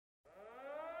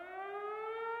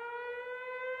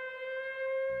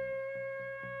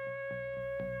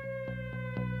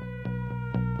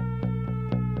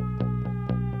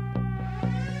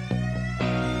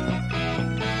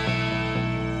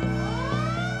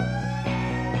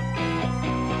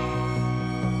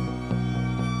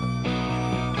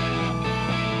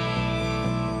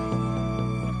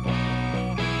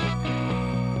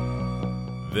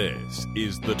This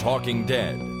is The Talking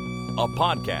Dead, a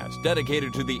podcast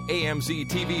dedicated to the AMC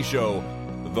TV show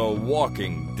The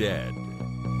Walking Dead.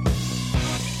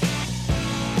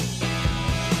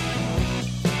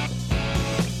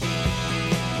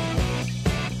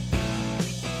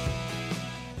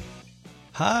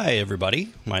 Hi, everybody.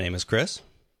 My name is Chris.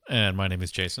 And my name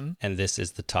is Jason. And this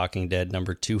is The Talking Dead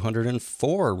number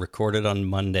 204, recorded on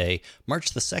Monday,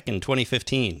 March the 2nd,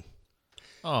 2015.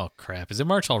 Oh, crap. Is it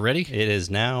March already? It is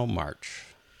now March.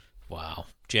 Wow.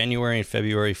 January and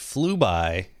February flew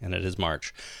by, and it is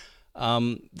March.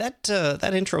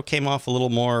 That intro came off a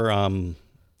little more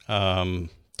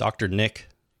Dr. Nick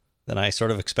than I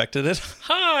sort of expected it.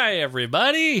 Hi,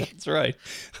 everybody. That's right.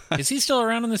 Is he still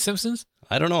around on The Simpsons?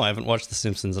 I don't know. I haven't watched The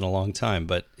Simpsons in a long time,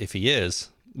 but if he is,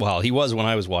 well, he was when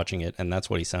I was watching it, and that's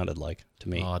what he sounded like to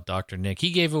me. Oh, Dr. Nick.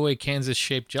 He gave away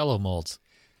Kansas-shaped Jell-O molds.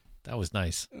 That was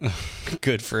nice.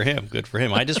 Good for him. Good for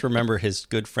him. I just remember his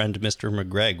good friend, Mr.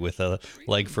 McGregor, with a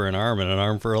leg for an arm and an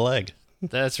arm for a leg.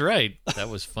 That's right. That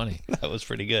was funny. That was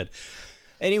pretty good.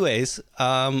 Anyways,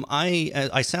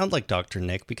 I sound like Dr.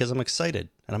 Nick because I'm excited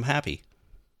and I'm happy.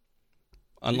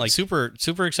 Unlike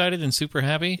super excited and super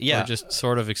happy? Yeah. Or just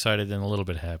sort of excited and a little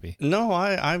bit happy? No,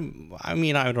 I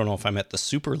mean, I don't know if I'm at the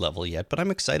super level yet, but I'm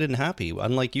excited and happy,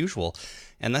 unlike usual.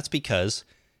 And that's because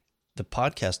the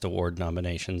podcast award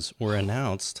nominations were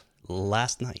announced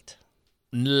last night.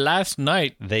 Last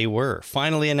night? They were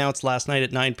finally announced last night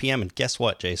at 9 p.m. And guess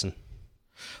what, Jason?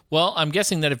 Well, I'm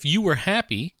guessing that if you were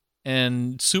happy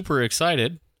and super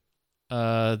excited,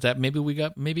 that maybe we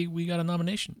got a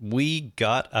nomination. We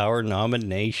got our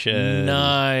nomination.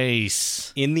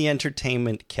 Nice. In the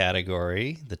entertainment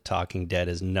category, The Talking Dead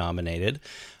is nominated.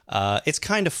 It's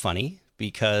kind of funny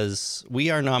because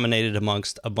we are nominated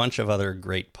amongst a bunch of other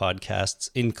great podcasts,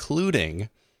 including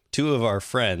two of our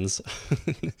friends,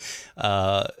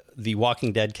 the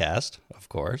Walking Dead cast, of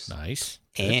course. Nice.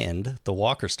 And the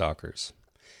Walker Stalkers.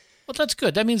 Well, that's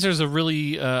good. That means there's a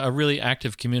really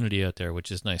active community out there,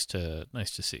 which is nice to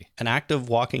see. An active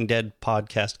Walking Dead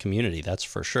podcast community, that's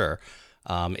for sure.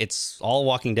 It's all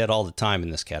Walking Dead all the time in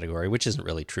this category, which isn't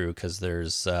really true because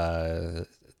there's 10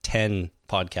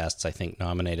 podcasts, I think,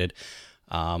 nominated.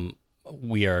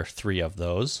 We are three of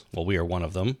those. Well, we are one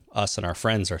of them. Us and our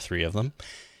friends are three of them.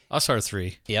 Us are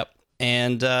three. Yep.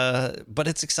 And but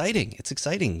it's exciting. It's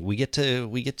exciting. We get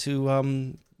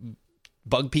to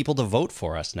bug people to vote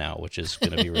for us now, which is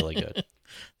going to be really good.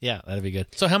 Yeah, that'd be good.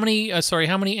 So how many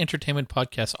entertainment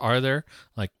podcasts are there,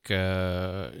 like,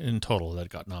 in total that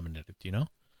got nominated? Do you know?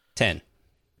 10.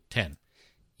 10.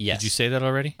 Yes. Did you say that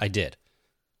already? I did.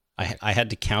 I had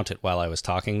to count it while I was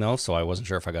talking, though, so I wasn't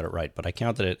sure if I got it right, but I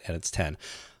counted it, and it's 10.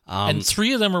 And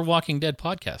 3 of them are Walking Dead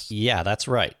podcasts. Yeah, that's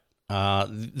right.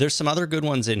 There's some other good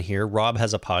ones in here. Rob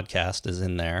Has a Podcast is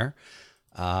in there.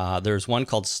 There's one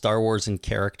called Star Wars in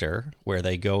Character, where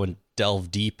they go and delve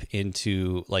deep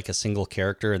into like a single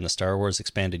character in the Star Wars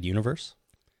expanded universe.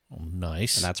 Oh,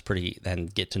 nice. And that's pretty,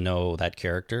 and get to know that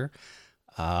character.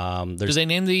 Do they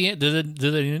name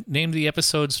the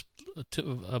episodes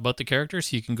about the characters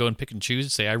so you can go and pick and choose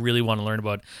and say, I really want to learn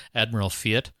about Admiral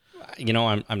Fiat? You know,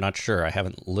 I'm not sure. I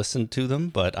haven't listened to them,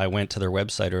 but I went to their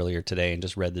website earlier today and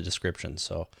just read the description,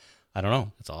 so I don't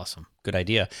know. That's awesome. Good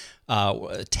idea.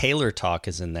 Taylor Talk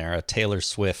is in there, a Taylor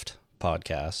Swift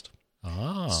podcast.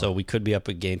 Oh. So we could be up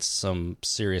against some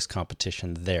serious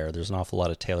competition there. There's an awful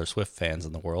lot of Taylor Swift fans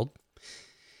in the world.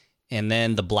 And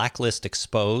then The Blacklist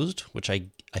Exposed, which I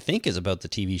think is about the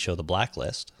TV show The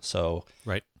Blacklist. So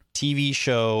right. TV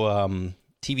show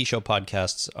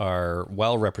podcasts are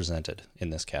well represented in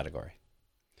this category.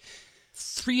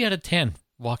 3 out of 10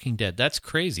 Walking Dead. That's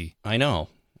crazy. I know.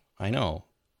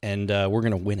 And we're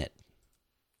going to win it.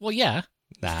 Well, yeah.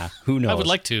 Nah, who knows? I would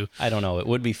like to. I don't know. It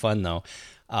would be fun, though.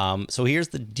 So here's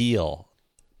the deal.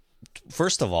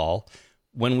 First of all,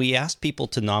 when we asked people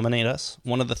to nominate us,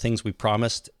 one of the things we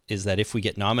promised is that if we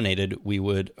get nominated, we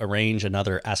would arrange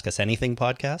another Ask Us Anything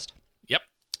podcast. Yep.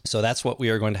 So that's what we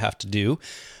are going to have to do.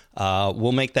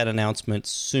 We'll make that announcement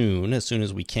soon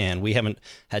as we can. We haven't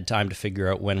had time to figure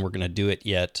out when we're going to do it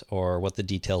yet or what the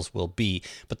details will be.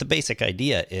 But the basic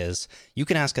idea is you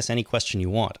can ask us any question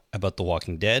you want about The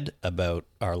Walking Dead, about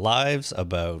our lives,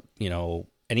 about,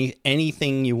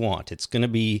 anything you want. It's going to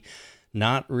be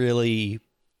not really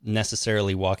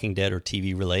necessarily Walking Dead or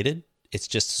TV related. It's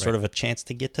just sort of a chance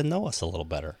to get to know us a little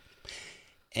better.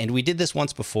 And we did this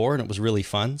once before, and it was really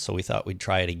fun, so we thought we'd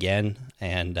try it again.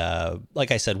 And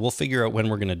like I said, we'll figure out when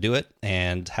we're going to do it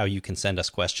and how you can send us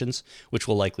questions, which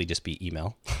will likely just be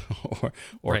email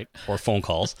or phone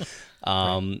calls.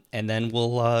 And then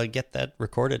we'll get that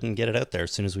recorded and get it out there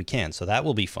as soon as we can. So that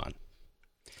will be fun.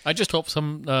 I just hope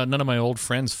none of my old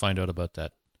friends find out about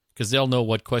that, because they'll know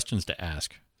what questions to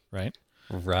ask, right?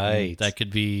 Right. That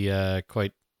could be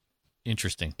quite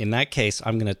interesting. In that case,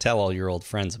 I'm going to tell all your old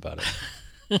friends about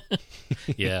it.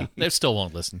 Yeah, they still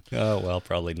won't listen. Oh, well,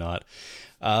 probably not.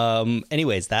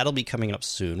 Anyways, that'll be coming up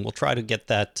soon. We'll try to get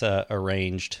that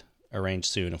arranged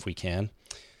soon if we can.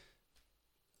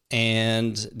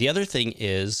 And the other thing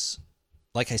is,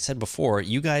 like I said before,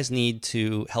 you guys need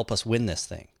to help us win this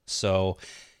thing. So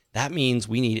that means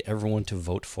we need everyone to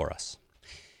vote for us,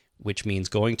 which means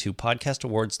going to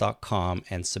podcastawards.com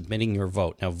and submitting your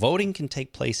vote. Now, voting can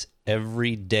take place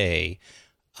every day,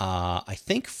 I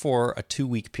think for a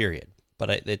 2-week period, but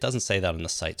it doesn't say that on the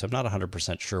site, so I'm not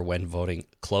 100% sure when voting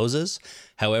closes.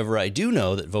 However, I do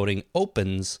know that voting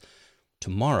opens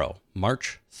tomorrow,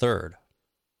 March 3rd.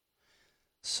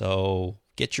 So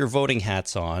get your voting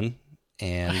hats on.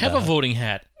 And I have a voting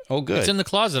hat. Oh, good. It's in the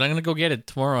closet. I'm going to go get it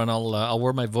tomorrow, and I'll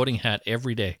wear my voting hat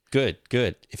every day. Good.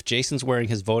 If Jason's wearing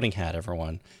his voting hat,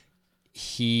 everyone,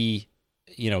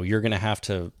 you're going to have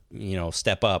to,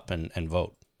 step up and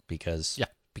vote because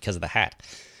of the hat.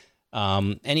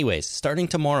 Anyways, starting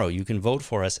tomorrow, you can vote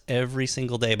for us every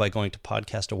single day by going to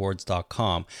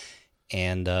podcastawards.com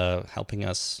and helping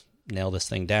us nail this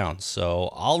thing down.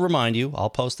 So I'll remind you, I'll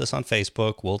post this on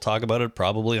Facebook. We'll talk about it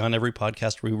probably on every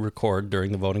podcast we record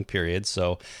during the voting period.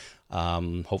 So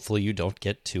hopefully you don't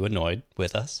get too annoyed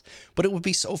with us. But it would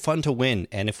be so fun to win.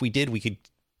 And if we did, we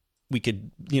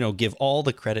could give all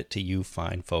the credit to you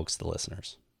fine folks, the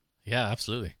listeners. Yeah,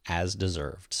 absolutely. As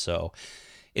deserved. So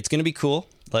it's going to be cool.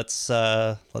 Let's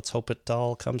hope it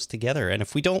all comes together. And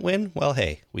if we don't win, well,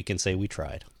 hey, we can say we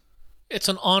tried. It's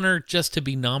an honor just to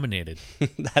be nominated.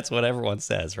 That's what everyone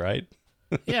says, right?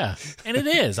 Yeah, and it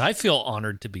is. I feel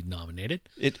honored to be nominated.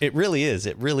 It really is.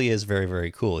 It really is very,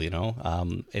 very cool,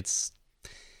 It's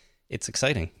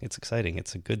exciting. It's exciting.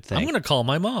 It's a good thing. I'm going to call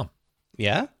my mom.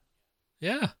 Yeah?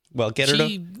 Yeah. Well, get her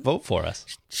to vote for us.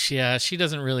 Yeah, she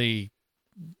doesn't really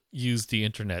use the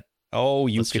internet. Oh,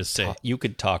 you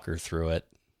could talk her through it.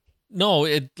 No,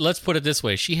 let's put it this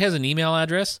way. She has an email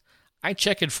address. I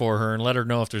check it for her and let her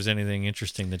know if there's anything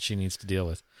interesting that she needs to deal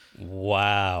with.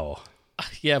 Wow.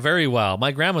 Yeah, very well.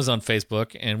 My grandma's on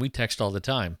Facebook, and we text all the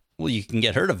time. Well, you can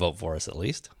get her to vote for us at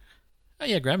least. Oh,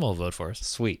 yeah, Grandma will vote for us.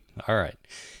 Sweet. All right.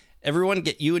 Everyone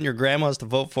get you and your grandmas to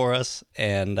vote for us,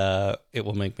 and it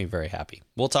will make me very happy.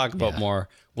 We'll talk about more.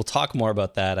 We'll talk more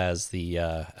about that as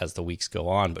the weeks go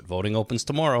on, but voting opens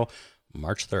tomorrow,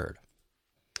 March 3rd.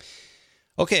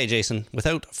 Okay, Jason,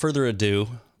 without further ado,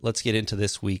 let's get into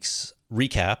this week's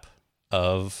recap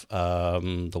of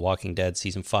The Walking Dead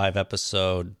Season 5,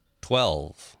 Episode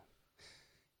 12.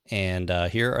 And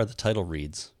here are the title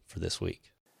reads for this week.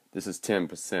 This is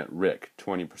 10% Rick,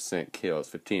 20% kills,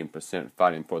 15%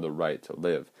 fighting for the right to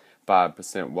live,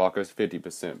 5% walkers,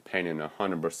 50% pain, and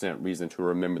 100% reason to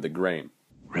remember the grain.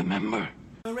 Remember.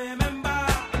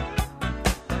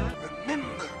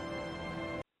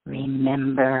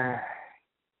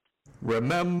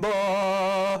 Remember.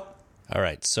 All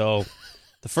right, so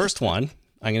the first one,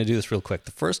 I'm going to do this real quick.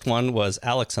 The first one was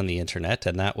Alex on the internet,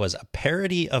 and that was a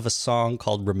parody of a song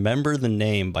called Remember the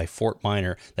Name by Fort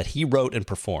Minor that he wrote and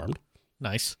performed.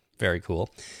 Nice. Very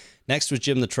cool. Next was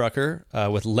Jim the Trucker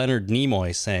with Leonard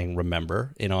Nimoy saying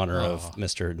Remember in honor of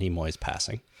Mr. Nimoy's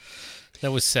passing.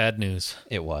 That was sad news.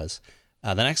 It was.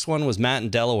 The next one was Matt in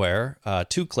Delaware.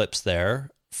 2 clips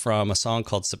there from a song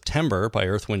called September by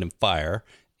Earth, Wind, and Fire.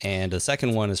 And the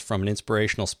second one is from an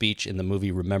inspirational speech in the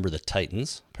movie Remember the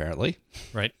Titans, apparently.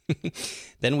 Right.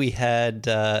 Then we had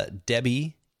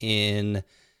Debbie in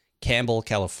Campbell,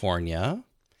 California.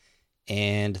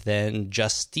 And then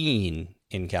Justine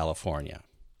in California.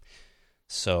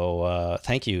 So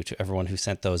thank you to everyone who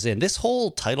sent those in. This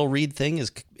whole title read thing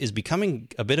is becoming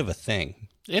a bit of a thing.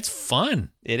 It's fun.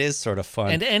 It is sort of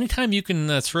fun. And anytime you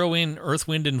can throw in Earth,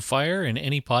 Wind, and Fire in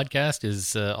any podcast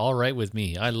is all right with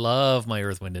me. I love my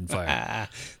Earth, Wind, and Fire.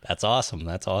 That's awesome.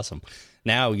 That's awesome.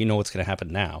 Now you know what's going to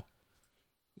happen now.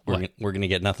 We're going to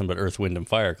get nothing but Earth, Wind, and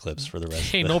Fire clips for the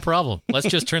rest Hey, of the... no problem. Let's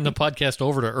just turn the podcast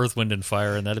over to Earth, Wind, and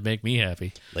Fire, and that'd make me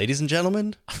happy. Ladies and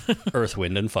gentlemen, Earth,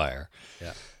 Wind, and Fire.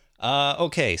 Yeah.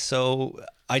 Okay, so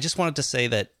I just wanted to say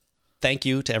that thank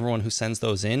you to everyone who sends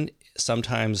those in.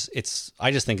 Sometimes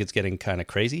I just think it's getting kind of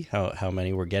crazy how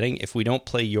many we're getting. If we don't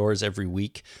play yours every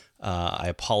week, I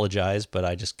apologize, but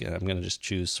I'm going to just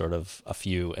choose sort of a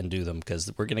few and do them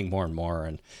because we're getting more and more.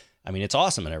 And I mean, it's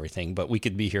awesome and everything, but we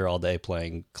could be here all day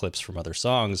playing clips from other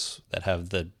songs that have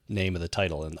the name of the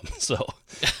title in them. So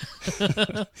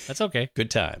that's okay.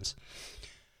 Good times.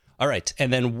 All right.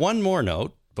 And then one more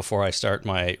note before I start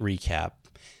my recap.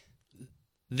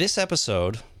 This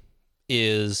episode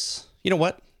is, you know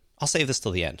what? I'll save this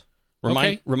till the end.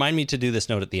 Remind me to do this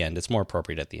note at the end. It's more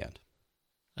appropriate at the end.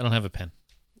 I don't have a pen.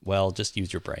 Well, just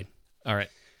use your brain. All right.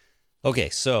 Okay,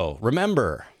 so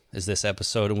remember is this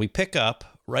episode, and we pick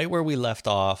up right where we left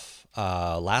off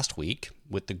last week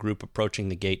with the group approaching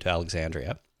the gate to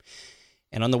Alexandria.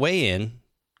 And on the way in,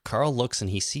 Carl looks and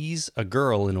he sees a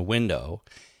girl in a window,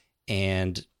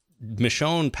 and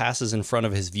Michonne passes in front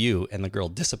of his view, and the girl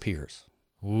disappears.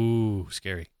 Ooh,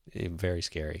 scary. Very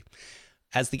scary.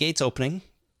 As the gate's opening,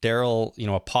 Daryl,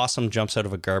 a possum jumps out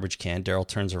of a garbage can. Daryl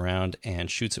turns around and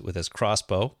shoots it with his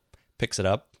crossbow, picks it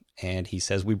up, and he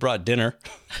says, "We brought dinner."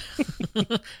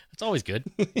 It's always good.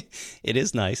 It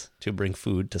is nice to bring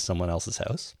food to someone else's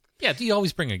house. Yeah, you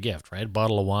always bring a gift, right? A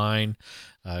bottle of wine,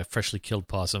 freshly killed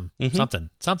possum, something.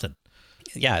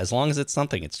 Yeah, as long as it's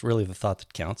something. It's really the thought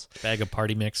that counts. Bag of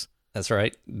party mix. That's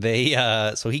right.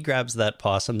 So he grabs that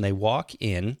possum. They walk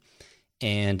in,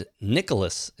 and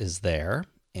Nicholas is there,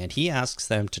 and he asks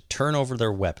them to turn over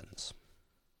their weapons.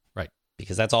 Right.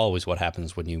 Because that's always what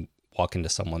happens when you walk into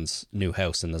someone's new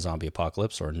house in the zombie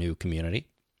apocalypse or new community.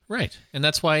 Right. And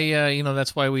that's why,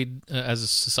 that's why we, as a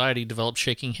society, developed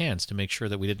shaking hands to make sure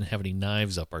that we didn't have any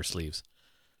knives up our sleeves.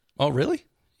 Oh, really?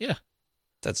 Yeah.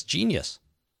 That's genius.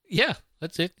 Yeah,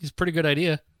 that's it. It's a pretty good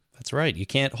idea. That's right. You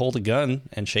can't hold a gun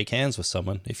and shake hands with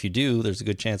someone. If you do, there's a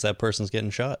good chance that person's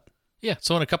getting shot. Yeah.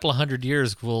 So in a couple of 100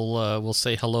 years, we'll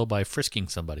say hello by frisking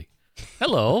somebody.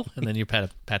 Hello, and then you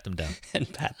pat them down.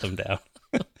 And pat them down.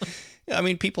 I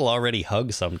mean, people already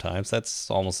hug sometimes.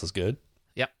 That's almost as good.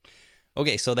 Yep.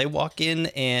 Okay, so they walk in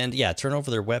and, turn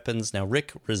over their weapons. Now,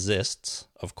 Rick resists,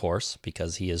 of course,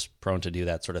 because he is prone to do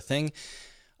that sort of thing.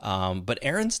 But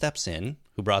Aaron steps in,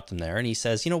 who brought them there, and he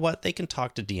says, you know what? They can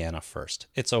talk to Deanna first.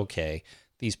 It's okay.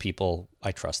 These people,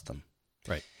 I trust them.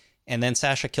 Right. And then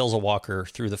Sasha kills a walker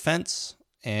through the fence,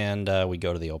 and we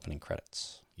go to the opening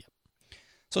credits. Yep.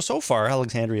 So far,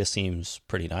 Alexandria seems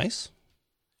pretty nice.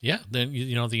 Yeah. Then,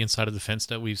 the inside of the fence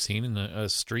that we've seen in the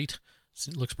street,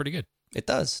 it looks pretty good. It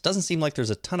does. Doesn't seem like there's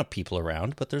a ton of people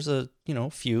around, but there's a,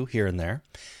 few here and there.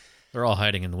 They're all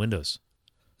hiding in the windows.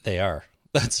 They are.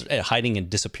 That's hiding and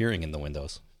disappearing in the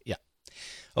windows. Yeah.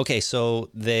 Okay, so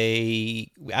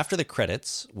after the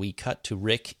credits, we cut to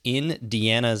Rick in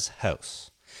Deanna's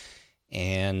house.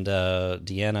 And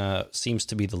Deanna seems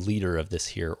to be the leader of this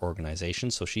here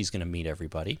organization, so she's going to meet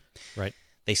everybody. Right.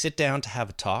 They sit down to have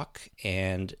a talk,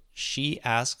 and she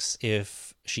asks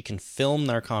if she can film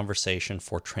their conversation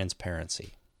for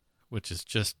transparency. Which is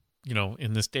just,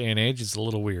 in this day and age, is a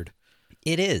little weird.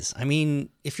 It is. I mean,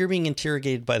 if you're being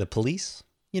interrogated by the police,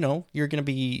 you're going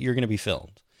to be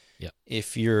filmed. Yeah.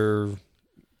 If you're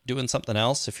doing something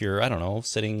else, if you're, I don't know,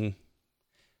 sitting,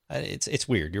 it's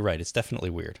weird. You're right. It's definitely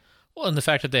weird. Well, and the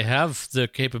fact that they have the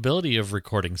capability of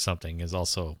recording something is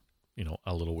also,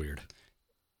 a little weird.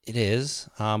 It is.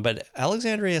 But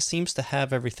Alexandria seems to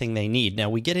have everything they need. Now,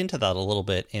 we get into that a little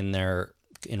bit in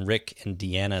Rick and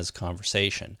Deanna's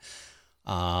conversation.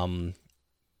 And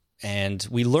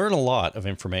we learn a lot of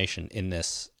information in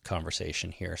this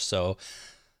conversation here. So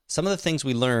some of the things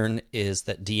we learn is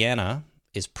that Deanna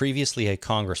is previously a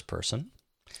congressperson.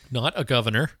 Not a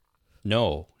governor.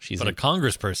 No. But a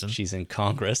congressperson. She's in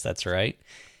Congress, that's right.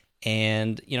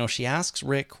 And, she asks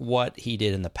Rick what he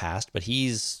did in the past, but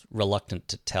he's reluctant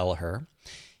to tell her.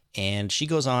 And she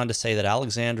goes on to say that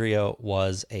Alexandria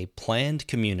was a planned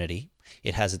community.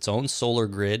 It has its own solar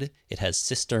grid. It has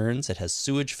cisterns. It has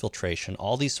sewage filtration,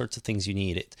 all these sorts of things you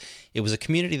need. It was a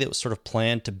community that was sort of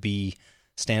planned to be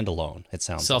standalone, it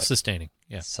sounds self-sustaining.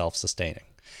 Like. Yeah. Self-sustaining.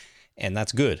 And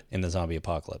that's good in the zombie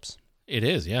apocalypse. It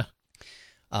is, yeah.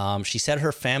 She said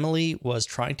her family was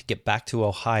trying to get back to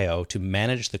Ohio to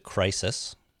manage the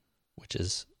crisis, which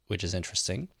is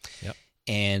interesting. Yep.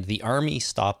 And the army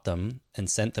stopped them and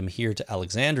sent them here to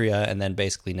Alexandria and then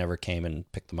basically never came and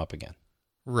picked them up again.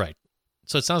 Right.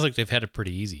 So it sounds like they've had it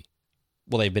pretty easy.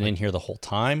 Well, they've been in here the whole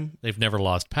time. They've never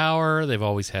lost power. They've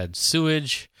always had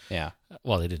sewage. Yeah.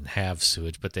 Well, they didn't have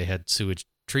sewage, but they had sewage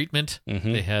treatment.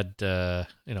 Mm-hmm. They had,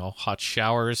 hot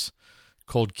showers,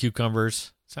 cold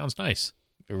cucumbers. Sounds nice.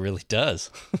 It really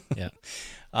does. Yeah.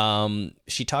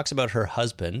 She talks about her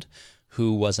husband,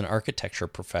 who was an architecture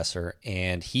professor,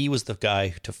 and he was the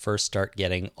guy to first start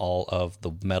getting all of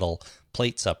the metal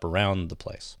plates up around the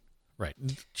place. Right.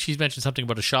 She's mentioned something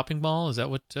about a shopping mall. Is that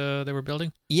what they were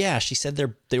building? Yeah, she said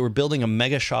they were building a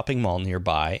mega shopping mall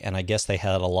nearby, and I guess they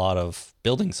had a lot of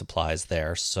building supplies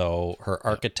there. So her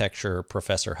architecture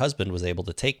professor husband was able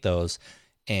to take those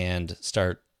and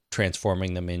start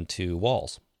transforming them into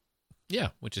walls. Yeah,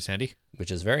 which is handy.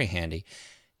 Which is very handy.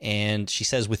 And she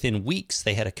says within weeks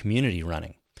they had a community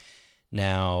running.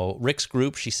 Now, Rick's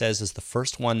group, she says, is the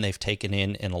first one they've taken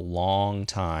in a long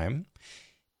time.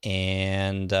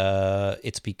 And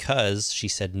it's because, she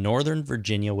said, Northern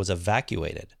Virginia was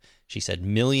evacuated. She said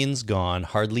millions gone,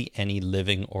 hardly any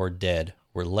living or dead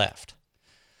were left.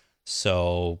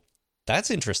 So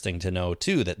that's interesting to know,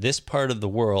 too, that this part of the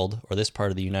world, or this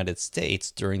part of the United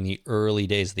States, during the early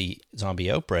days of the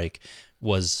zombie outbreak,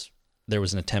 there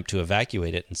was an attempt to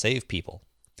evacuate it and save people,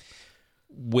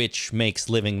 which makes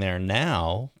living there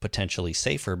now potentially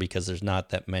safer because there's not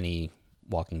that many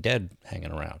Walking Dead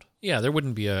hanging around. Yeah, there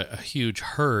wouldn't be a huge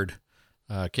herd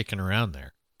kicking around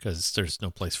there because there's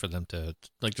no place for them to,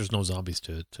 like, there's no zombies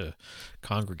to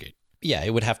congregate. Yeah,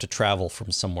 it would have to travel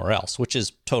from somewhere else, which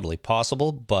is totally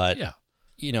possible, but yeah,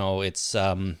 it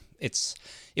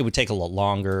would take a lot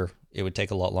longer. It would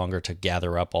take a lot longer to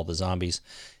gather up all the zombies,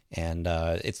 and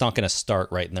it's not going to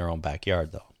start right in their own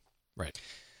backyard, though. Right.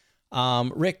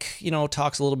 Rick,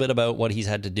 talks a little bit about what he's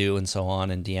had to do and so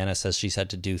on, and Deanna says she's had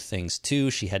to do things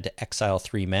too. She had to exile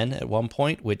 3 men at one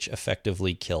point, which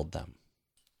effectively killed them.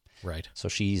 Right. So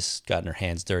she's gotten her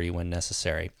hands dirty when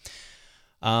necessary.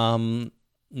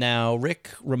 Now, Rick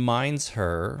reminds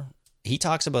her, he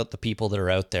talks about the people that are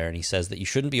out there, and he says that you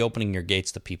shouldn't be opening your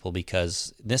gates to people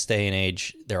because in this day and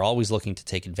age, they're always looking to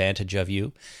take advantage of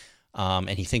you. And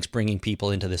he thinks bringing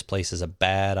people into this place is a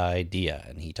bad idea.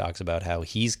 And he talks about how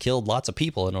he's killed lots of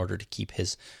people in order to keep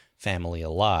his family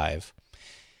alive.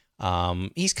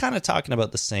 He's kind of talking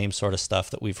about the same sort of stuff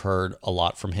that we've heard a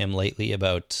lot from him lately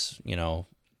about,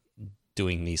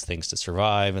 doing these things to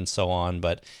survive and so on.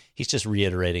 But he's just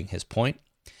reiterating his point.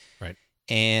 Right.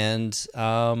 And,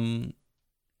 Deanna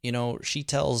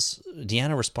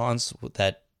responds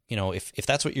that, if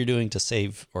that's what you're doing to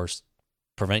save or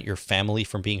prevent your family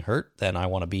from being hurt, then I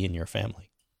want to be in your family.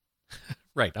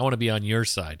 Right. I want to be on your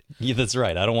side. Yeah, that's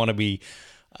right. I don't want to be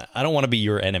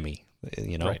your enemy.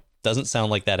 Right. Doesn't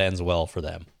sound like that ends well for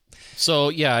them. So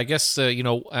yeah, I guess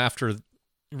after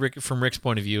from Rick's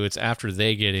point of view, it's after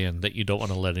they get in that you don't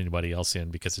want to let anybody else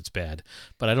in because it's bad.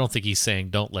 But I don't think he's saying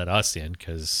don't let us in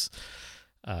because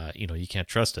you can't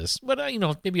trust us. But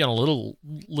maybe on a little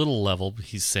level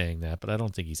he's saying that, but I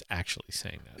don't think he's actually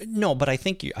saying that. No, but I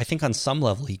think on some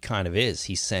level he kind of is.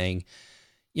 He's saying,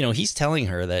 he's telling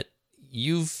her that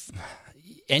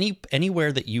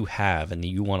anywhere that you have and that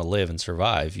you want to live and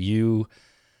survive, you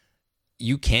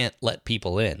can't let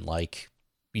people in. Like,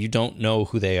 you don't know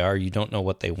who they are, you don't know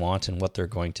what they want and what they're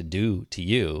going to do to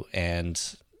you. And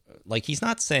like, he's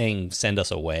not saying send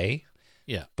us away.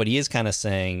 Yeah. But he is kind of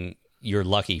saying you're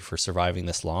lucky for surviving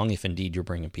this long if indeed you're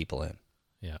bringing people in.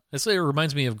 Yeah. It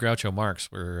reminds me of Groucho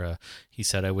Marx, where he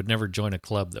said, I would never join a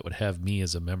club that would have me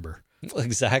as a member. Well,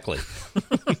 exactly.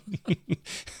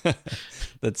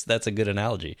 That's a good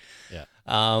analogy. Yeah.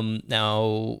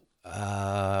 Now,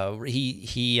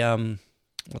 he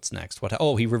what's next?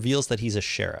 He reveals that he's a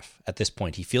sheriff at this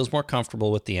point. He feels more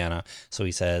comfortable with Deanna, so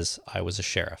he says, I was a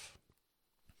sheriff.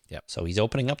 Yep. So he's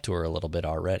opening up to her a little bit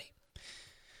already.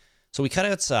 So we cut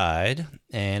outside,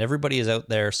 and everybody is out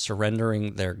there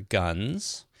surrendering their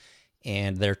guns,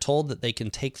 and they're told that they can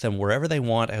take them wherever they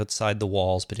want outside the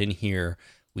walls, but in here,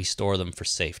 we store them for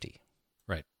safety.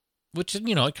 Right. Which, it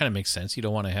kind of makes sense. You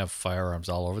don't want to have firearms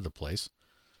all over the place.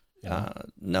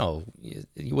 No,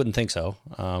 you wouldn't think so,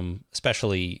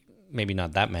 especially maybe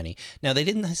not that many. Now, they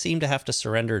didn't seem to have to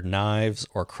surrender knives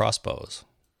or crossbows.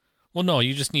 Well, no,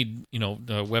 you just need,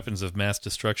 weapons of mass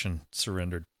destruction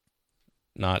surrendered.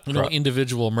 Not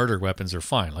individual murder weapons are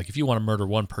fine. Like, if you want to murder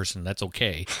one person, that's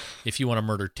okay. If you want to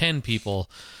murder 10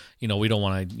 people, we don't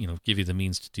want to, give you the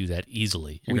means to do that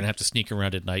easily. You're going to have to sneak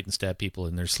around at night and stab people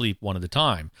in their sleep one at a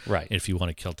time. Right. If you want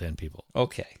to kill 10 people.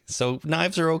 Okay. So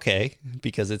knives are okay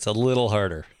because it's a little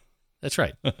harder. That's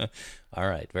right. All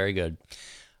right. Very good.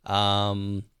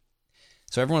 So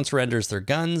everyone surrenders their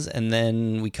guns, and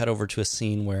then we cut over to a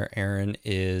scene where Aaron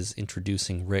is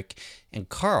introducing Rick and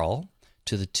Carl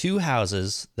to the 2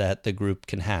 houses that the group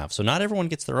can have. So not everyone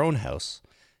gets their own house.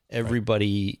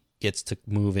 Everybody gets to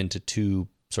move into 2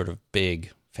 sort of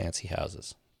big, fancy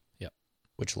houses. Yep.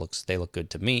 They look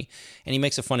good to me. And he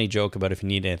makes a funny joke about, if you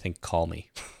need anything, call me.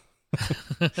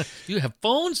 You have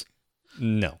phones?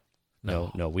 No,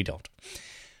 we don't.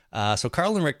 So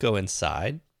Carl and Rick go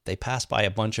inside. They pass by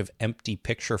a bunch of empty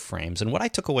picture frames. And what I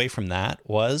took away from that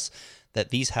was that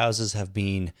these houses have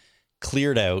been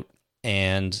cleared out,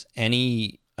 and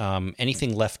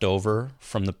anything left over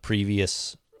from the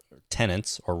previous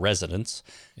tenants or residents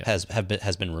has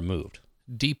been removed.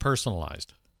 Depersonalized.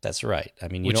 That's right. I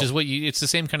mean, it's the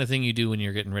same kind of thing you do when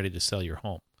you're getting ready to sell your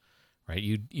home, right?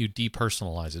 You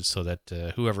depersonalize it so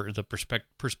that whoever the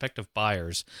prospective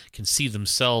buyers can see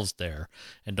themselves there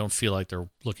and don't feel like they're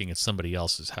looking at somebody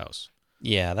else's house.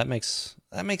 Yeah, that makes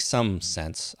some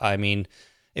sense. I mean,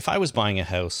 if I was buying a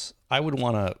house, I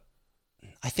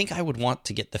think I would want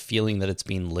to get the feeling that it's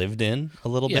being lived in a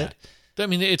little bit. I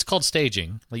mean, it's called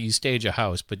staging. Like, you stage a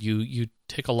house, but you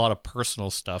take a lot of personal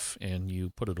stuff and you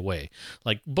put it away.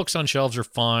 Like, books on shelves are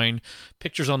fine,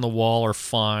 pictures on the wall are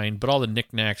fine, but all the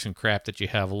knickknacks and crap that you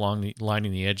have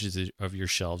lining the edges of your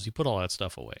shelves, you put all that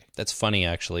stuff away. That's funny,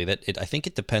 actually. I think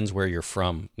it depends where you're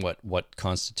from, what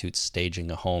constitutes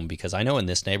staging a home, because I know in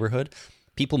this neighborhood,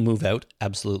 people move out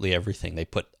absolutely everything. They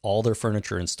put all their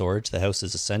furniture in storage. The house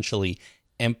is essentially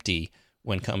empty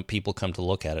when people come to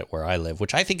look at it where I live,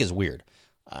 which I think is weird,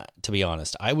 to be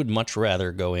honest. I would much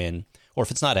rather go in, or if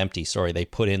it's not empty, they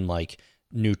put in like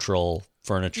neutral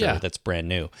furniture that's brand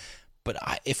new. But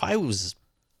if I was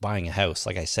buying a house,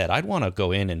 like I said, I'd want to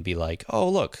go in and be like, oh,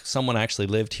 look, someone actually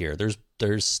lived here. There's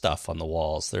stuff on the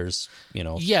walls. There's,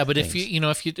 Yeah, but things.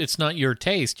 if it's not your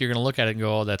taste, you're going to look at it and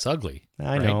go, oh, that's ugly.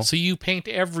 I know. So you paint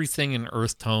everything in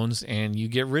earth tones and you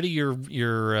get rid of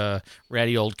your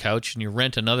ratty old couch and you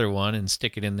rent another one and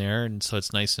stick it in there, and so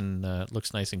it's nice and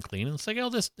looks nice and clean. And it's like, oh,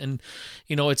 this, and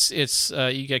it's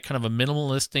you get kind of a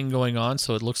minimalist thing going on,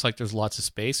 so it looks like there's lots of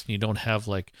space and you don't have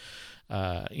like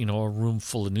a room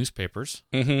full of newspapers.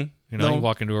 Mm-hmm. You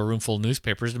walk into a room full of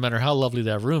newspapers, no matter how lovely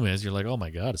that room is, you're like, oh my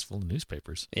God, it's full of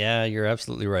newspapers. Yeah, you're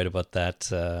absolutely right about that.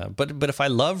 But if I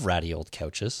love ratty old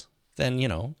couches, then,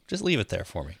 just leave it there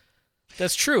for me.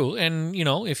 That's true. And,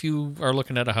 if you are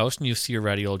looking at a house and you see a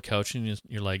ratty old couch and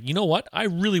you're like, you know what? I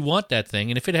really want that thing.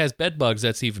 And if it has bed bugs,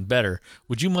 that's even better.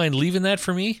 Would you mind leaving that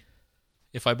for me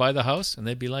if I buy the house? And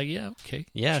they'd be like, yeah, okay.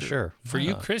 Yeah, sure. For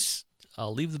you, Chris,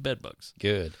 I'll leave the bed bugs.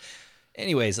 Good.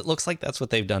 Anyways, it looks like that's what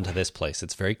they've done to this place.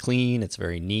 It's very clean. It's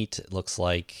very neat. It looks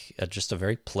like just a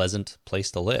very pleasant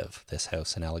place to live, this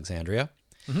house in Alexandria.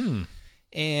 Mm-hmm.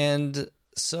 And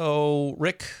so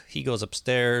Rick, he goes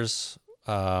upstairs.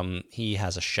 He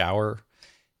has a shower,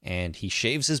 and he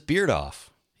shaves his beard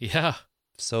off. Yeah.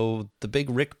 So the big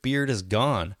Rick beard is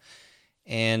gone.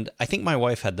 And I think my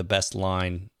wife had the best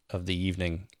line of the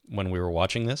evening when we were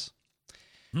watching this.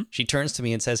 Hmm? She turns to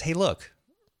me and says, hey, look.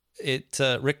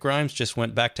 Rick Grimes just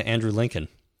went back to Andrew Lincoln.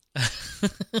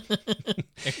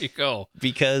 There you go.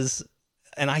 Because,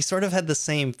 and I sort of had the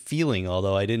same feeling,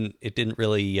 although it didn't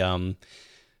really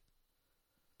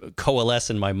coalesce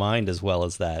in my mind as well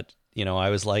as that. I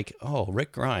was like, oh,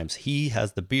 Rick Grimes, he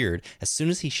has the beard. As soon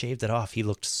as he shaved it off, he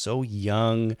looked so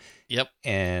young. Yep.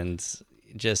 And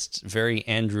just very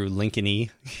Andrew Lincoln-y.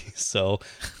 So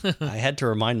I had to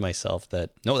remind myself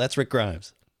that, no, that's Rick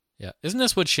Grimes. Yeah. Isn't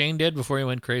this what Shane did before he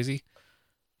went crazy?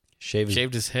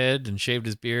 Shaved his head and shaved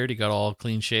his beard. He got all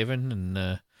clean shaven, and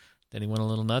then he went a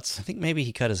little nuts. I think maybe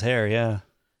he cut his hair, yeah.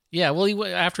 Yeah, well,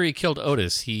 after he killed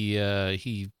Otis, he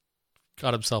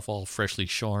got himself all freshly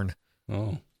shorn.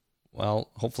 Oh. Well,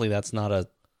 hopefully that's not a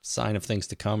sign of things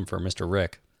to come for Mr.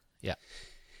 Rick. Yeah.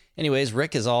 Anyways,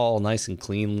 Rick is all nice and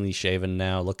cleanly shaven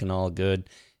now, looking all good.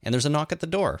 And there's a knock at the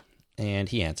door. And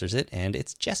he answers it, and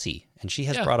it's Jessie. And she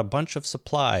has brought a bunch of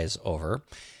supplies over.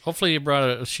 Hopefully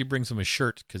she brings him a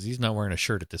shirt, because he's not wearing a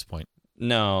shirt at this point.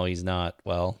 No, he's not.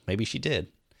 Well, maybe she did.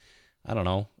 I don't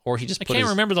know. Or he just I can't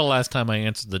remember the last time I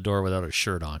answered the door without a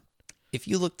shirt on. If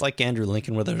you looked like Andrew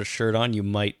Lincoln without a shirt on, you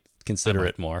might consider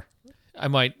it more. I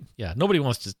might. Yeah, nobody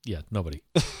wants to. Yeah, nobody.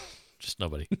 Just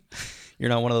nobody. You're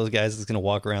not one of those guys that's going to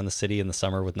walk around the city in the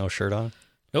summer with no shirt on?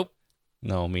 Nope.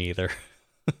 No, me either.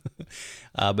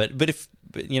 But if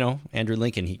Andrew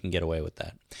Lincoln, he can get away with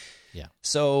that. Yeah.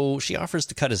 So she offers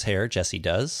to cut his hair, Jessie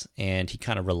does, and he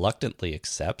kind of reluctantly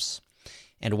accepts.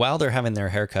 And while they're having their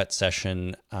haircut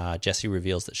session, Jessie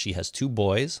reveals that she has two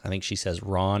boys. I think she says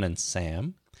Ron and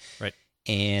Sam. Right.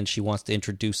 And she wants to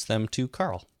introduce them to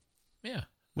Carl. Yeah,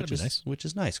 which is nice. Which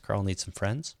is nice. Carl needs some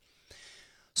friends.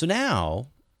 So now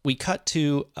we cut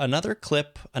to another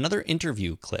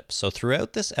interview clip. So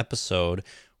throughout this episode,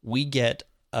 we get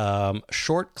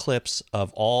short clips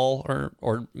of all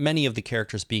or many of the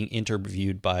characters being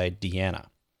interviewed by Deanna.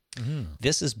 Mm-hmm.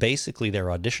 This is basically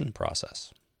their audition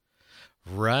process.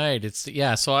 Right.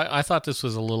 So I thought this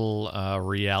was a little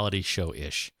reality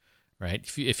show-ish, right?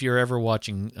 If you're ever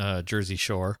watching Jersey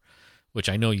Shore, which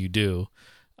I know you do,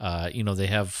 they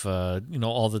have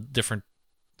all the different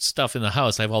stuff in the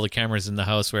house. I have all the cameras in the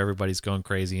house where everybody's going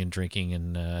crazy and drinking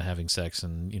and having sex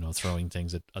and throwing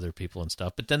things at other people and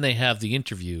stuff. But then they have the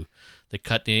interview, the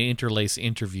interlace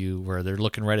interview where they're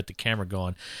looking right at the camera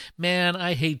going, "Man,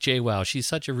 I hate JWoww. She's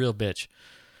such a real bitch."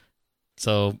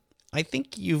 So I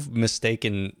think you've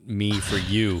mistaken me for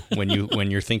you when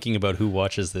you're thinking about who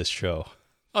watches this show.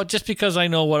 Oh, just because I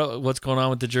know what's going on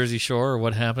with the Jersey Shore or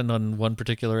what happened on one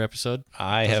particular episode?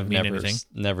 I have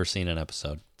never seen an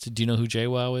episode. So do you know who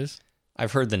JWoww is?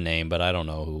 I've heard the name, but I don't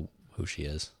know who she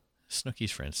is.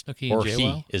 Snooki's friend. Snooki Or and JWoww?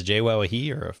 he. Is JWoww a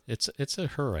he or a... It's a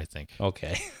her, I think.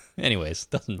 Okay. Anyways,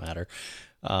 doesn't matter.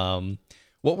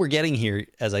 What we're getting here,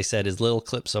 as I said, is little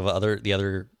clips of the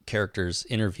other characters'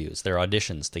 interviews, their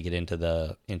auditions to get into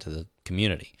the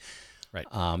community. Right.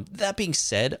 That being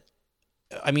said,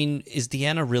 I mean, is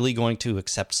Deanna really going to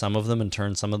accept some of them and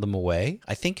turn some of them away?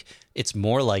 I think it's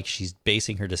more like she's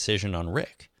basing her decision on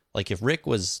Rick. Like if Rick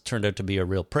turned out to be a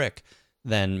real prick,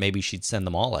 then maybe she'd send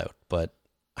them all out. But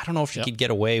I don't know if she could get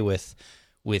away with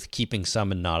keeping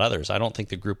some and not others. I don't think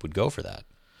the group would go for that.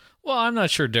 Well, I'm not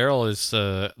sure Daryl is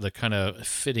the kind of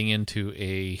fitting into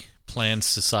a planned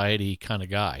society kind of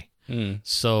guy.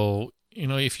 So,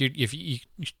 if you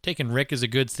taking Rick is a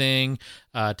good thing,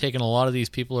 taking a lot of these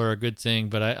people are a good thing,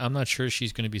 but I'm not sure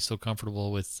she's going to be so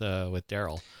comfortable with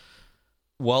Daryl.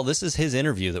 Well, this is his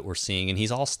interview that we're seeing, and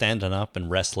he's all standing up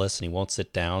and restless, and he won't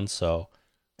sit down. So,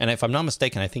 and if I'm not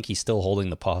mistaken, I think he's still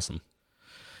holding the possum.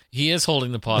 He is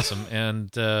holding the possum,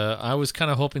 and I was kind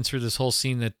of hoping through this whole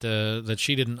scene that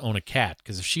she didn't own a cat,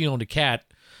 because if she owned a cat,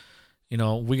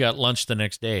 we got lunch the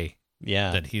next day.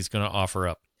 Yeah, that he's going to offer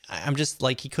up. I'm just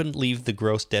like, he couldn't leave the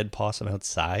gross dead possum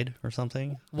outside or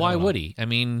something. Why would he? I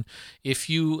mean, if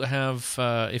you're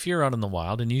out in the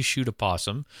wild and you shoot a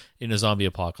possum in a zombie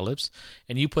apocalypse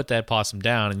and you put that possum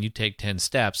down and you take 10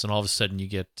 steps and all of a sudden you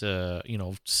get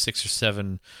 6 or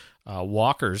 7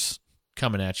 walkers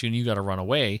coming at you and you got to run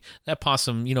away, that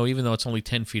possum, even though it's only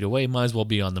 10 feet away, might as well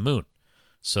be on the moon.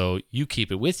 So you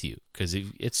keep it with you because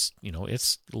it's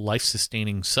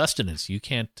life-sustaining sustenance. You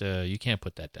can't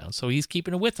put that down. So he's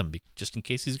keeping it with him just in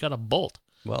case he's got a bolt.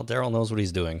 Well, Daryl knows what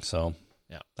he's doing, so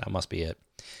yeah, that must be it.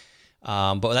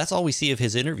 But that's all we see of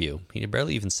his interview. He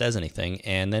barely even says anything,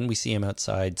 and then we see him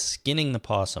outside skinning the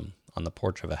possum on the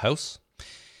porch of a house.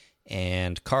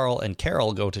 And Carl and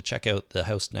Carol go to check out the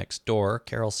house next door.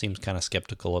 Carol seems kind of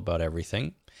skeptical about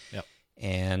everything. Yep.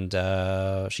 And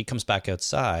she comes back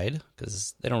outside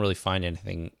because they don't really find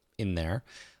anything in there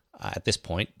at this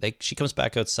point. She comes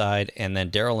back outside, and then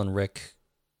Daryl and Rick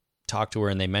talk to her,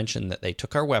 and they mention that they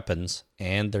took our weapons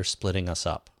and they're splitting us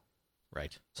up.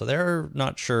 Right. So they're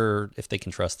not sure if they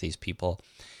can trust these people.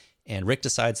 And Rick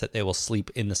decides that they will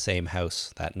sleep in the same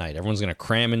house that night. Everyone's going to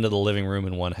cram into the living room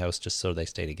in one house just so they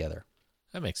stay together.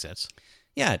 That makes sense.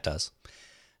 Yeah, it does.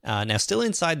 Now, still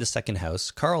inside the second house,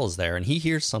 Carl is there, and he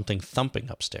hears something thumping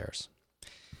upstairs.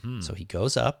 So he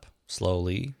goes up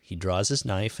slowly, he draws his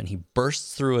knife, and he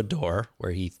bursts through a door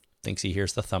where he thinks he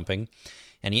hears the thumping,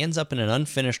 and he ends up in an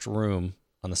unfinished room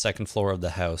on the second floor of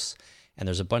the house, and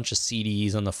there's a bunch of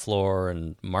CDs on the floor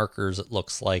and markers, it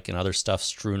looks like, and other stuff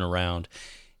strewn around,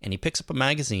 and he picks up a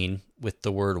magazine with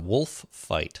the word wolf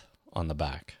fight on the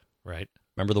back. Right.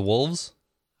 Remember the wolves?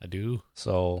 I do.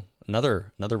 So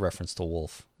another reference to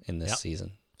wolf in this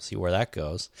season. See where that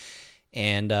goes.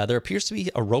 And there appears to be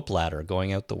a rope ladder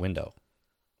going out the window.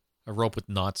 A rope with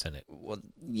knots in it. Well,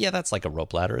 yeah, that's like a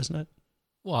rope ladder, isn't it?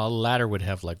 Well, a ladder would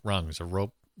have like rungs. A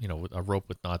rope, a rope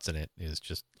with knots in it is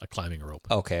just a climbing rope.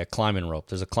 Okay, a climbing rope.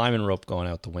 There's a climbing rope going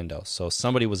out the window. So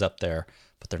somebody was up there,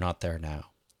 but they're not there now.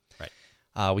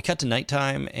 Right. We cut to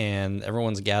nighttime, and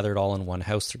everyone's gathered all in one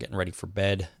house. They're getting ready for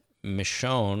bed.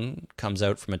 Michonne comes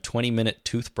out from a 20-minute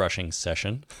toothbrushing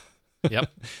session.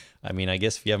 Yep. I mean, I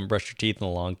guess if you haven't brushed your teeth in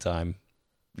a long time,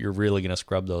 you're really going to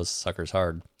scrub those suckers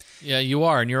hard. Yeah, you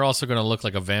are. And you're also going to look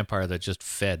like a vampire that just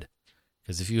fed.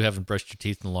 Because if you haven't brushed your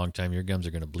teeth in a long time, your gums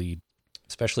are going to bleed.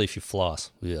 Especially if you floss.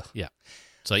 Ugh. Yeah.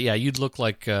 So, yeah, you'd look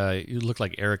like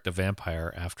Eric the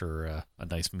vampire after a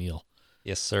nice meal.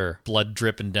 Yes, sir. Blood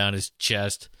dripping down his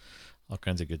chest. All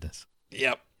kinds of goodness.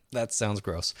 Yep. That sounds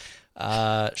gross.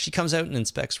 She comes out and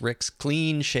inspects Rick's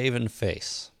clean-shaven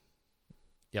face.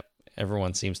 Yep.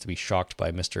 Everyone seems to be shocked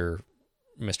by Mr.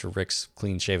 Rick's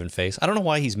clean-shaven face. I don't know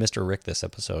why he's Mr. Rick this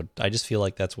episode. I just feel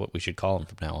like that's what we should call him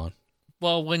from now on.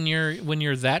 Well, when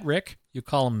you're that Rick, you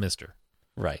call him Mr.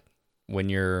 Right. When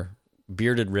you're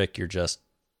bearded Rick, you're just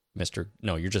Mr.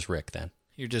 No, you're just Rick then.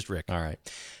 You're just Rick. All right.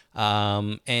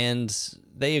 And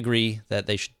they agree that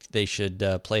they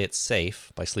should play it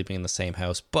safe by sleeping in the same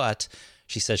house, but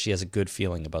she says she has a good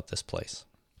feeling about this place.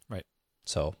 Right.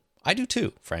 So I do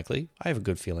too, frankly. I have a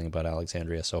good feeling about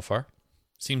Alexandria so far.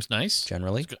 Seems nice.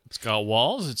 Generally. It's got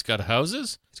walls, it's got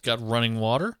houses, it's got running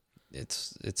water.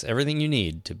 It's everything you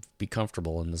need to be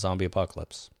comfortable in the zombie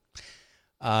apocalypse.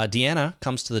 Deanna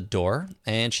comes to the door,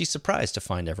 and she's surprised to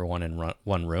find everyone in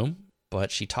one room. but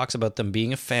she talks about them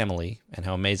being a family and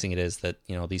how amazing it is that,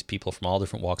 these people from all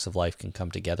different walks of life can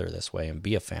come together this way and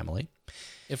be a family.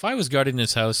 If I was guarding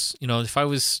this house,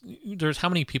 there's how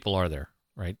many people are there,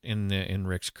 right, in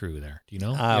Rick's crew there? Do you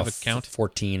know? Do you have a count?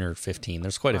 14 or 15.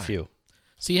 There's quite a few.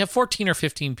 So you have 14 or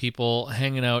 15 people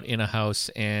hanging out in a house,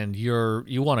 and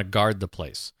you want to guard the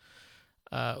place.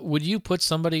 Would you put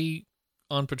somebody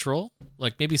on patrol?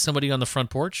 Like maybe somebody on the front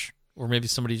porch, or maybe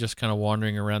somebody just kind of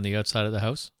wandering around the outside of the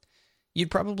house?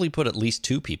 You'd probably put at least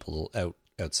 2 people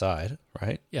outside,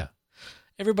 right? Yeah.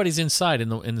 Everybody's inside in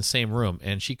the same room,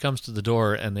 and she comes to the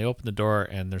door, and they open the door,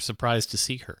 and they're surprised to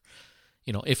see her.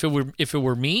 If it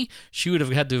were me, she would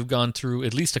have had to have gone through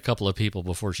at least a couple of people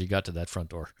before she got to that front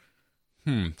door.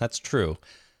 That's true.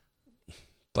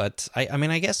 But I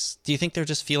guess, do you think they're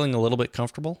just feeling a little bit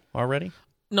comfortable already?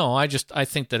 No, I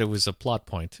think that it was a plot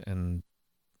point, and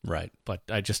right. But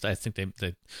I think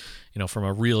they from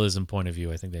a realism point of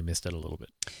view, I think they missed it a little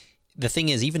bit. The thing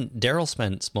is, even Daryl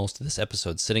spends most of this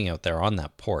episode sitting out there on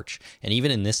that porch, and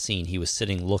even in this scene, he was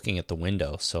sitting looking at the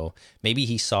window. So maybe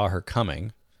he saw her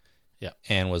coming,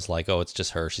 and was like, "Oh, it's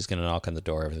just her. She's going to knock on the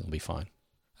door. Everything will be fine."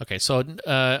 Okay, so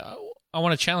I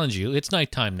want to challenge you. It's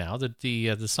nighttime now that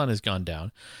the sun has gone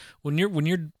down. When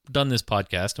you're done this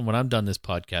podcast, and when I'm done this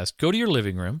podcast, go to your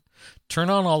living room, turn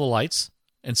on all the lights,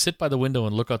 and sit by the window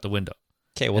and look out the window.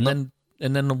 Okay, well,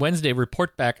 and then on Wednesday,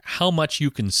 report back how much you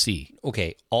can see.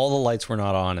 Okay, all the lights were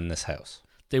not on in this house.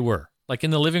 They were. Like in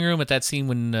the living room at that scene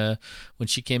when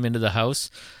she came into the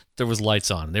house, there was lights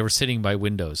on. They were sitting by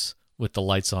windows with the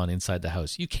lights on inside the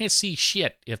house. You can't see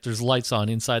shit if there's lights on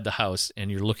inside the house and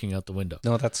you're looking out the window.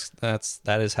 No,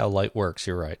 that is how light works.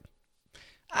 You're right.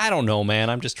 I don't know,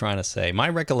 man. I'm just trying to say. My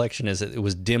recollection is that it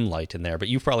was dim light in there, but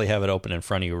you probably have it open in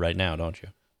front of you right now, don't you?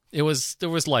 There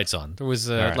was lights on. There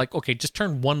was right. Like, okay, just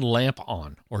turn 1 lamp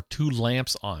on or 2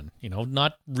 lamps on.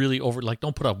 Not really over. Like,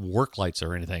 don't put up work lights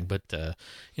or anything, but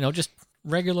just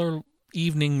regular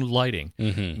evening lighting.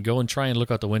 Mm-hmm. Go and try and look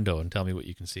out the window and tell me what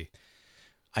you can see.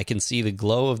 I can see the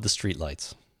glow of the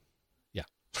streetlights. Yeah,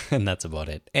 and that's about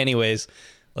it. Anyways,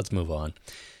 let's move on.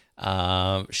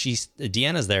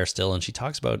 Deanna's there still, and she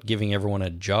talks about giving everyone a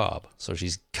job. So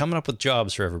she's coming up with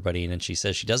jobs for everybody, and then she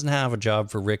says she doesn't have a job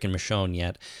for Rick and Michonne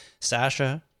yet.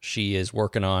 Sasha, she is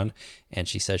working on, and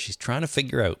she says she's trying to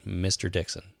figure out Mr.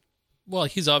 Dixon. Well,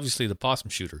 he's obviously the possum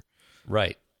shooter.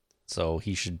 Right. So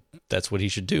that's what he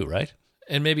should do, right?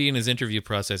 And maybe in his interview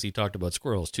process, he talked about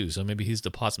squirrels too. So maybe he's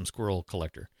the possum squirrel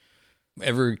collector.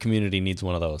 Every community needs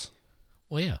one of those.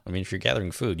 Well, yeah. I mean, if you're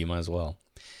gathering food, you might as well.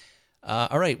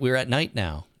 All right, we're at night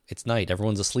now. It's night.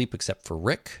 Everyone's asleep except for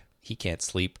Rick. He can't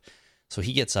sleep. So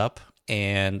he gets up,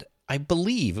 and I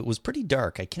believe it was pretty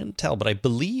dark. I can't tell, but I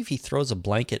believe he throws a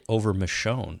blanket over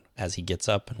Michonne as he gets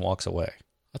up and walks away.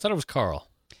 I thought it was Carl.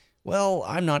 Well,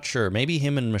 I'm not sure. Maybe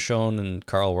him and Michonne and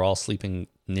Carl were all sleeping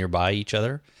nearby each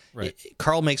other. Right.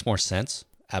 Carl makes more sense,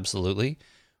 absolutely.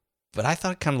 But I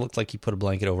thought it kind of looked like he put a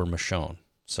blanket over Michonne.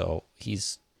 So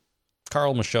he's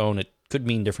Carl, Michonne. It could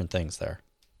mean different things there.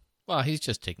 Well, he's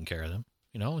just taking care of them.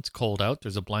 It's cold out.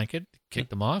 There's a blanket. Kick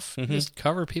them off. Mm-hmm. Just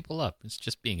cover people up. It's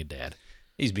just being a dad.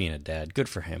 He's being a dad. Good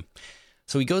for him.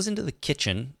 So he goes into the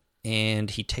kitchen, and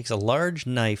he takes a large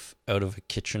knife out of a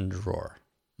kitchen drawer.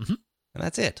 Mm-hmm. And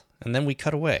that's it. And then we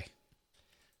cut away.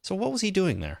 So what was he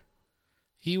doing there?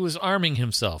 He was arming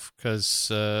himself because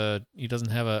he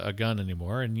doesn't have a gun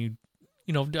anymore. And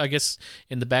I guess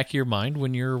in the back of your mind,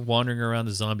 when you're wandering around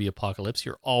the zombie apocalypse,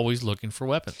 you're always looking for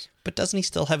weapons. But doesn't he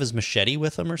still have his machete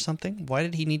with him or something? Why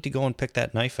did he need to go and pick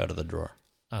that knife out of the drawer?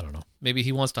 I don't know. Maybe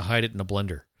he wants to hide it in a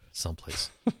blender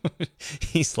someplace.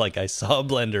 He's like, I saw a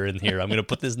blender in here. I'm going to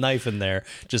put this knife in there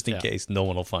just in case no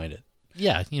one will find it.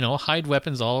 Yeah, hide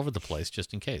weapons all over the place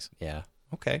just in case. Yeah,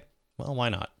 okay. Well, why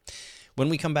not? When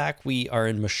we come back, we are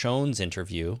in Michonne's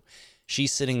interview.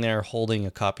 She's sitting there holding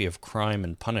a copy of Crime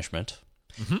and Punishment,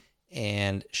 mm-hmm.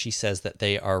 and she says that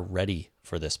they are ready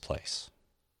for this place.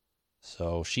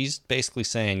 So she's basically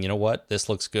saying, you know what? This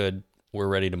looks good. We're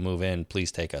ready to move in.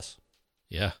 Please take us.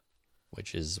 Yeah.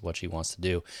 Which is what she wants to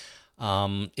do.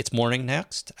 It's morning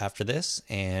next after this,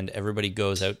 and everybody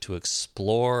goes out to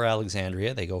explore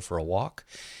Alexandria. They go for a walk,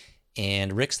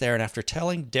 and Rick's there, and after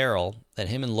telling Daryl that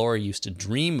him and Laura used to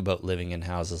dream about living in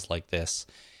houses like this,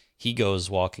 he goes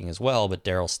walking as well, but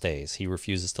Daryl stays. He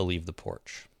refuses to leave the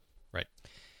porch. Right.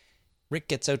 Rick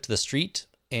gets out to the street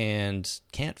and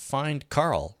can't find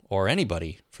Carl, or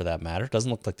anybody for that matter.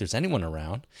 Doesn't look like there's anyone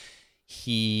around.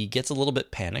 He gets a little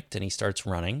bit panicked, and he starts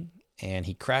running. And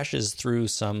he crashes through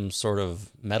some sort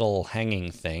of metal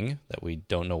hanging thing that we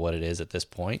don't know what it is at this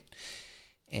point.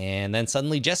 And then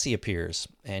suddenly Jesse appears,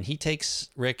 and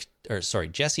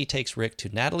Jesse takes Rick to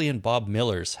Natalie and Bob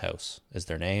Miller's house, is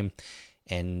their name,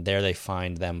 and there they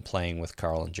find them playing with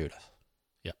Carl and Judith.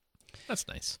 Yeah, that's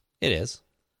nice. It is.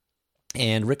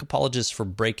 And Rick apologizes for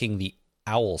breaking the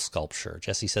owl sculpture.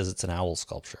 Jesse says it's an owl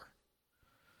sculpture.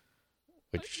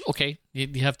 Which, okay,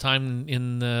 you have time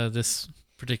in this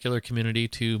particular community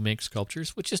to make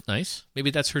sculptures, which is nice. Maybe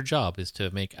that's her job, is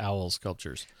to make owl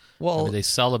sculptures. well, Maybe they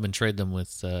sell them and trade them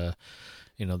with, the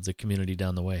community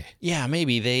down the way. yeah,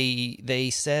 maybe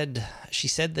she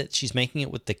said that she's making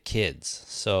it with the kids.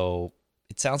 So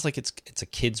it sounds like it's a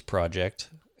kids project,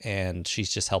 and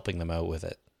she's just helping them out with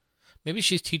it. Maybe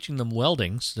she's teaching them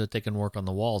welding so that they can work on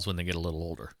the walls when they get a little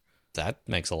older. That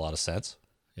makes a lot of sense.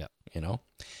 Yeah.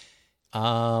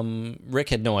 Rick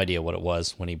had no idea what it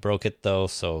was when he broke it, though,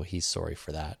 so he's sorry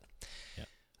for that. Yeah.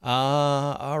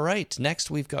 All right.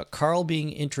 Next, we've got Carl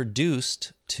being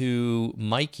introduced to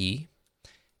Mikey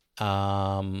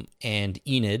and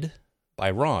Enid by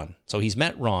Ron. So he's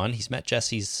met Ron, he's met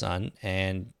Jesse's son,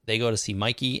 and they go to see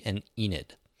Mikey and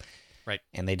Enid. Right.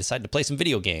 And they decide to play some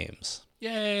video games.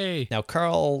 Yay! Now,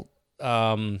 Carl,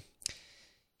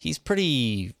 he's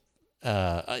pretty...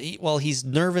 he's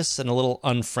nervous and a little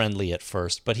unfriendly at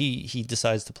first, but he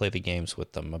decides to play the games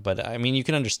with them. But I mean, you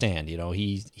can understand,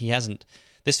 he hasn't.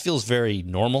 This feels very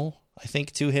normal, I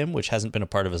think, to him, which hasn't been a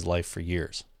part of his life for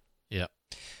years. Yeah.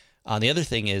 The other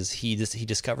thing is he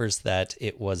discovers that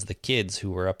it was the kids who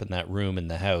were up in that room in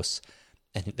the house,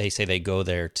 and they say they go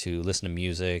there to listen to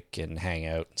music and hang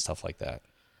out and stuff like that.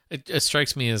 It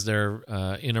strikes me as they're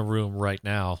in a room right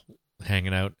now,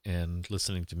 hanging out and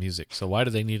listening to music. So why do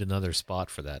they need another spot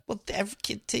for that? Well,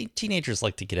 teenagers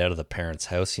like to get out of the parents'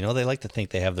 house. They like to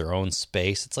think they have their own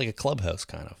space. It's like a clubhouse,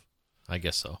 kind of. I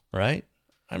guess so. Right?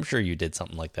 I'm sure you did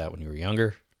something like that when you were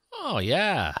younger. Oh,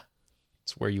 yeah.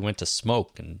 It's where you went to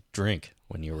smoke and drink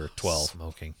when you were 12.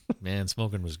 Smoking. Man,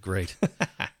 smoking was great.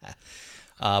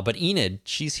 But Enid,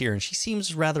 she's here, and she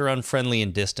seems rather unfriendly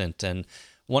and distant. And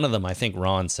one of them, I think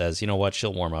Ron says, you know what,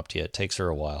 she'll warm up to you. It takes her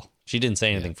a while. She didn't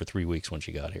say anything for 3 weeks when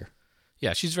she got here.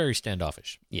 Yeah, she's very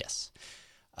standoffish. Yes.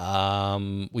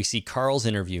 We see Carl's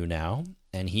interview now,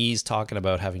 and he's talking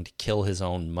about having to kill his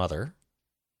own mother.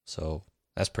 So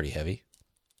that's pretty heavy.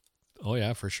 Oh,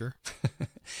 yeah, for sure.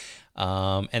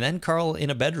 And then Carl in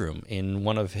a bedroom in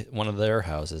one of their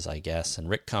houses, I guess. And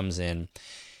Rick comes in,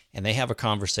 and they have a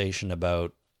conversation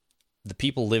about the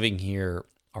people living here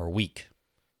are weak,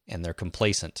 and they're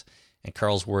complacent. And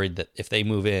Carl's worried that if they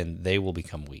move in, they will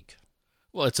become weak.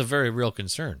 Well, it's a very real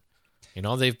concern.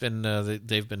 They've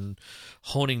been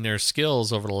honing their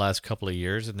skills over the last couple of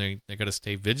years, and they got to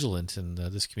stay vigilant. And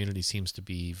this community seems to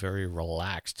be very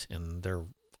relaxed, and they're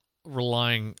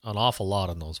relying an awful lot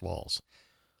on those walls.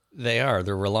 They are.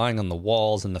 They're relying on the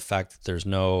walls and the fact that there's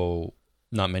not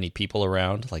many people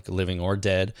around, like living or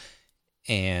dead,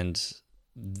 and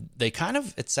they kind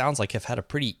of, it sounds like, have had a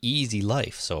pretty easy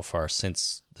life so far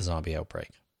since the zombie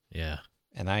outbreak. Yeah.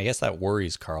 And I guess that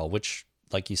worries Carl, which,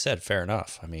 like you said, fair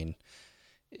enough. I mean,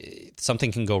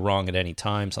 something can go wrong at any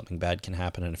time. Something bad can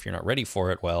happen. And if you're not ready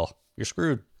for it, well, you're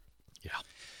screwed. Yeah.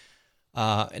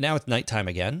 And now it's nighttime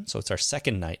again. So it's our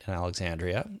second night in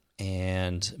Alexandria.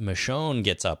 And Michonne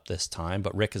gets up this time,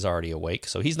 but Rick is already awake.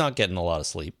 So he's not getting a lot of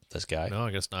sleep, this guy. No,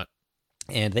 I guess not.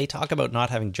 And they talk about not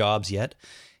having jobs yet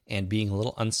and being a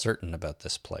little uncertain about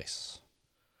this place.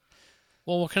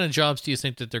 Well, what kind of jobs do you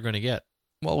think that they're going to get?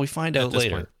 Well, we find out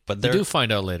later. Point? But they do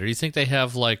find out later. Do you think they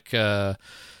have, like, I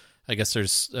guess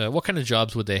there's, what kind of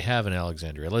jobs would they have in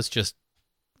Alexandria? Let's just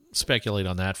speculate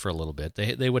on that for a little bit.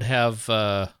 They would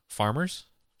have farmers.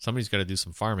 Somebody's got to do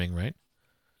some farming, right?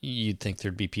 You'd think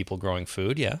there'd be people growing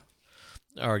food, yeah.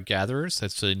 Or gatherers.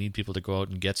 So they need people to go out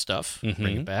and get stuff,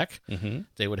 bring it back. Mm-hmm.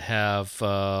 They would have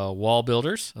wall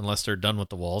builders, unless they're done with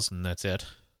the walls, and that's it.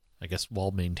 I guess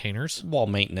wall maintainers. Wall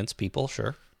maintenance people,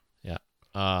 sure. Yeah.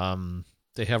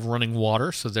 They have running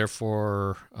water, so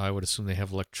therefore I would assume they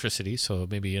have electricity, so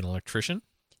maybe an electrician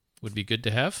would be good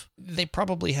to have. They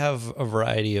probably have a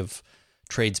variety of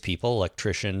tradespeople,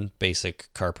 electrician, basic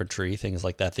carpentry, things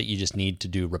like that you just need to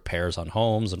do repairs on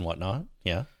homes and whatnot.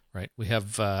 Yeah. Right. We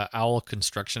have owl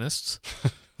constructionists.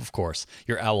 Of course.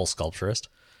 Your owl sculpturist.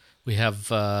 We have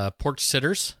porch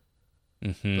sitters.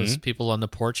 Mm-hmm. Those people on the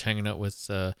porch hanging out with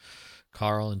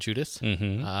Carl and Judith.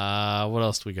 Mm-hmm. What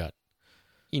else do we got?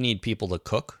 You need people to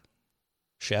cook.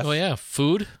 Chef. Oh, yeah.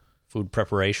 Food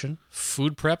preparation.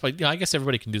 Food prep. I guess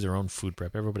everybody can do their own food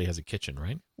prep. Everybody has a kitchen,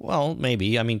 right? Well,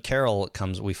 maybe. I mean, Carol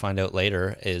we find out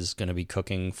later, is going to be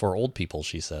cooking for old people,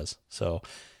 she says. So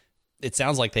it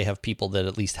sounds like they have people that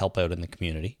at least help out in the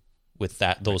community with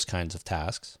those kinds of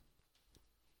tasks.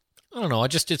 I don't know.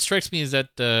 It strikes me as that,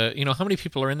 how many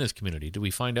people are in this community? Do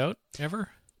we find out ever?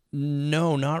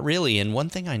 No, not really. And one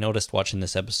thing I noticed watching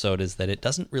this episode is that it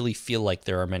doesn't really feel like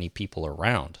there are many people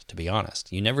around, to be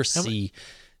honest. You never see...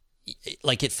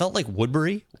 Like, it felt like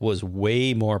Woodbury was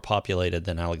way more populated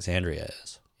than Alexandria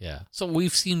is. Yeah. So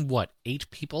we've seen, 8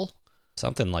 people?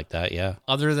 Something like that, yeah.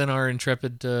 Other than our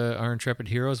intrepid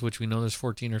heroes, which we know there's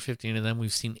 14 or 15 of them,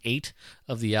 we've seen 8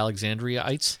 of the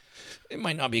Alexandriaites. It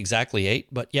might not be exactly 8,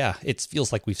 but yeah, it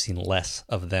feels like we've seen less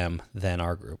of them than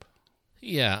our group.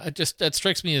 Yeah, that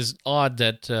strikes me as odd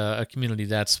that a community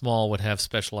that small would have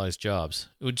specialized jobs.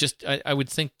 It would I would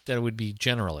think that it would be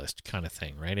generalist kind of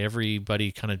thing, right?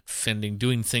 Everybody kind of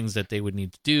doing things that they would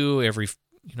need to do. Every,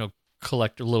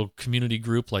 collect a little community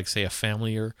group, like say a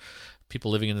family or people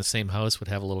living in the same house would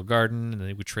have a little garden, and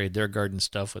they would trade their garden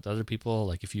stuff with other people.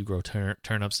 Like if you grow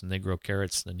turnips and they grow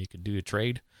carrots, then you could do a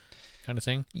trade kind of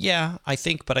thing. Yeah, I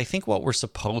think what we're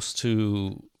supposed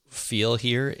to feel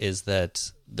here is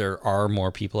that there are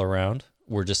more people around.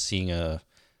 We're just seeing a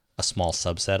small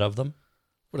subset of them.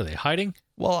 What are they hiding?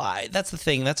 Well, that's the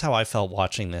thing. That's how I felt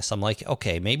watching this. I'm like,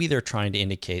 okay, maybe they're trying to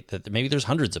indicate that maybe there's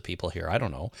hundreds of people here. I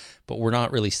don't know, but we're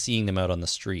not really seeing them out on the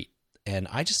street. And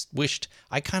I just wished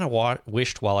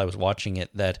while I was watching it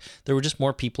that there were just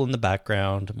more people in the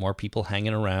background, more people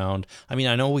hanging around. I mean,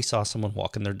 I know we saw someone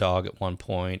walking their dog at one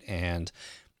point, and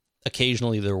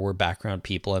occasionally there were background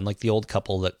people, and like the old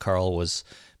couple that Carl was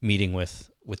meeting with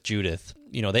Judith,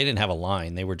 they didn't have a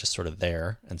line. They were just sort of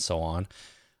there and so on.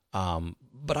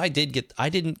 But I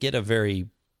didn't get a very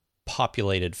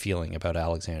populated feeling about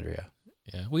Alexandria.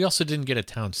 Yeah. We also didn't get a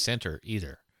town center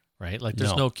either, right? Like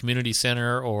there's no community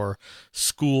center or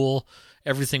school.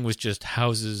 Everything was just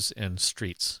houses and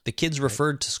streets. The kids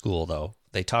referred to school, though.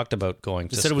 They talked about going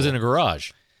to school. They said it was in a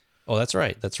garage. Oh, that's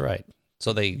right.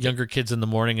 So younger kids in the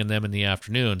morning and them in the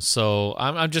afternoon. So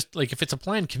I'm just like, if it's a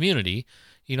planned community,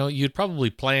 you'd probably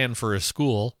plan for a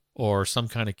school or some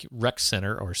kind of rec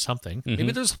center or something. Mm-hmm.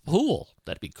 Maybe there's a pool.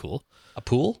 That'd be cool. A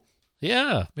pool?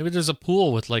 Yeah. Maybe there's a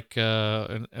pool with like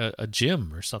a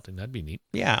gym or something. That'd be neat.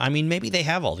 Yeah. I mean, maybe they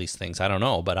have all these things. I don't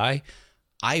know. But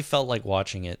I felt like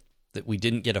watching it that we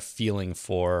didn't get a feeling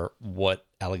for what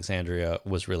Alexandria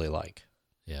was really like.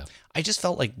 Yeah. I just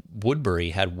felt like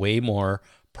Woodbury had way more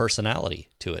personality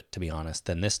to it, to be honest,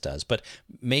 than this does. But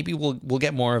maybe we'll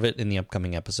get more of it in the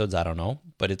upcoming episodes. I don't know.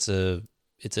 But it's a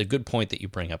good point that you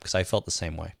bring up, because I felt the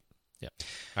same way. Yeah.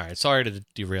 All right. Sorry to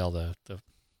derail the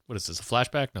what is this, a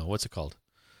flashback? No, what's it called?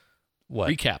 What?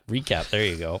 Recap. There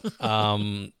you go.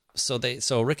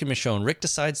 So Rick and Michonne, Rick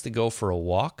decides to go for a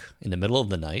walk in the middle of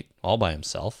the night all by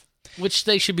himself. Which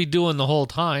they should be doing the whole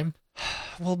time.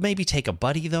 Well, maybe take a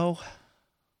buddy, though.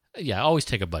 Yeah, always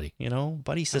take a buddy.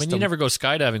 Buddy system. I mean, you never go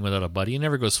skydiving without a buddy. You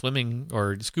never go swimming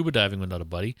or scuba diving without a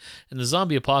buddy. In the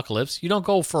zombie apocalypse, you don't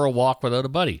go for a walk without a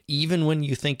buddy. Even when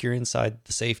you think you're inside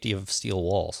the safety of steel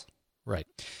walls. Right.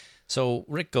 So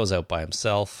Rick goes out by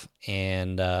himself,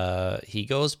 and he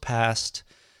goes past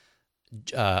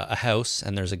a house,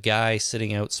 and there's a guy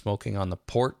sitting out smoking on the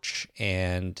porch,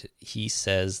 and he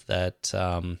says that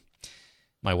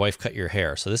my wife cut your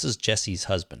hair. So this is Jesse's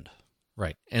husband.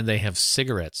 Right. And they have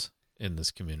cigarettes in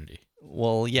this community.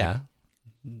 Well, yeah.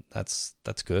 That's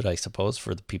good, I suppose,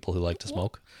 for the people who like to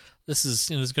smoke. This is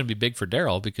going to be big for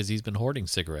Daryl because he's been hoarding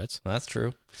cigarettes. That's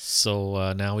true.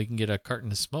 So now we can get a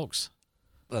carton of smokes.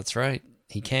 That's right.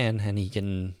 He can, and he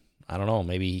can, I don't know,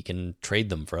 maybe he can trade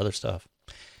them for other stuff.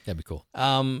 That'd be cool.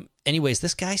 Anyways,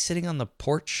 this guy sitting on the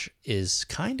porch is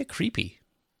kind of creepy.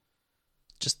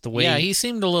 Just the way... Yeah, he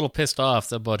seemed a little pissed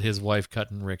off about his wife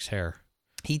cutting Rick's hair.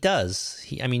 He does.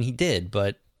 He did,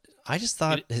 but I just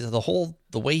thought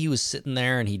the way he was sitting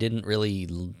there, and he didn't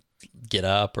really get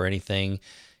up or anything.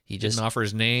 He just didn't offer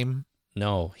his name.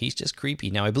 No, he's just creepy.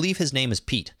 Now, I believe his name is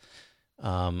Pete.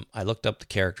 I looked up the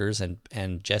characters,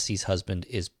 and Jesse's husband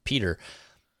is Peter.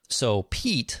 So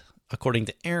Pete, according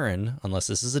to Aaron, unless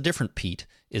this is a different Pete,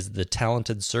 is the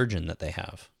talented surgeon that they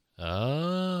have.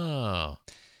 Oh.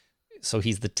 So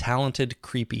he's the talented,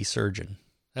 creepy surgeon.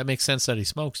 That makes sense that he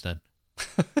smokes then.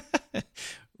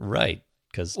 Right.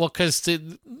 Because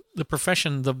the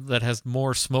profession that has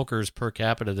more smokers per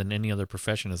capita than any other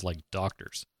profession is like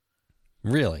doctors.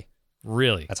 Really?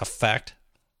 That's a fact?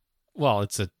 Well,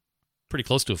 it's pretty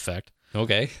close to a fact.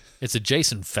 Okay. It's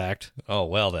adjacent fact. Oh,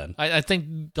 well then. I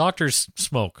think doctors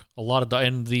smoke a lot of,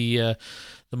 and the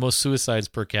most suicides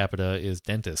per capita is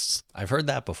dentists. I've heard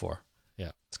that before.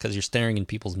 Yeah. It's because you're staring in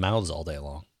people's mouths all day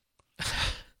long.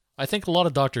 I think a lot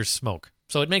of doctors smoke.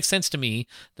 So it makes sense to me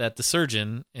that the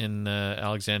surgeon in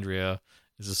Alexandria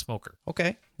is a smoker.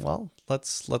 Okay. Well,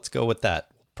 let's go with that.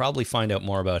 We'll probably find out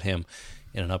more about him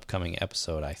in an upcoming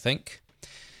episode, I think.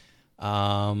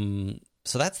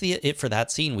 So that's it for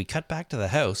that scene. We cut back to the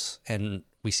house, and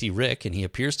we see Rick, and he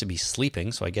appears to be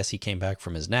sleeping, so I guess he came back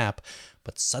from his nap,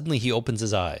 but suddenly he opens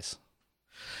his eyes.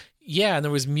 Yeah, and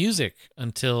there was music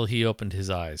until he opened his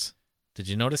eyes. Did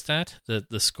you notice that?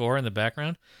 The score in the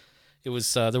background? It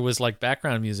was there was like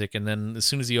background music, and then as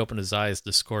soon as he opened his eyes,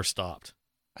 the score stopped.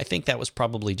 I think that was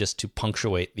probably just to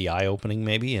punctuate the eye opening,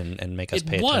 maybe, and make us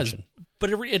pay attention.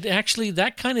 But it actually,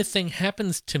 that kind of thing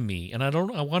happens to me, and I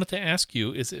wanted to ask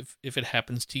you is if it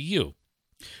happens to you,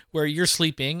 where you're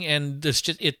sleeping and there's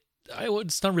just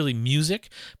it's not really music,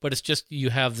 but it's just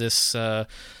you have this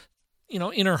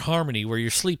inner harmony where you're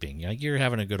sleeping. You're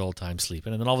having a good old time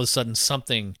sleeping, and then all of a sudden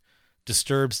something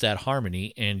disturbs that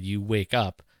harmony, and you wake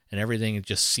up, and everything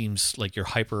just seems like you're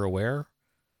hyper aware.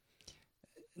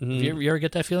 You ever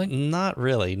get that feeling? Not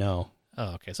really, no.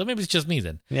 Oh, okay. So maybe it's just me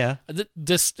then. Yeah.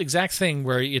 This exact thing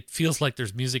where it feels like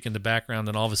there's music in the background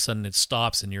and all of a sudden it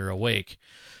stops and you're awake.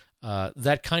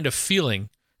 That kind of feeling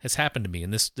has happened to me,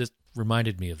 and this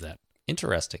reminded me of that.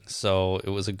 Interesting. So it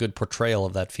was a good portrayal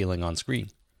of that feeling on screen.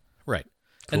 Right.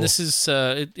 Cool. And this is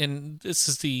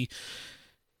the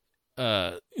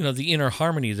the inner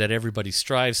harmony that everybody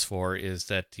strives for, is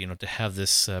that, to have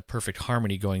this perfect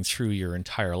harmony going through your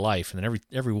entire life. And then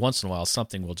every once in a while,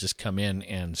 something will just come in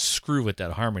and screw with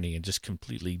that harmony and just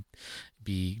completely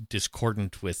be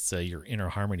discordant with your inner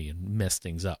harmony and mess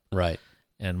things up. Right.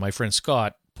 And my friend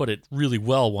Scott put it really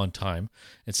well one time.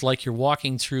 It's like you're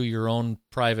walking through your own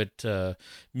private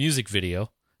music video,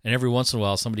 and every once in a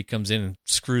while, somebody comes in and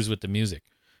screws with the music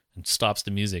and stops the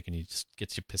music, and it just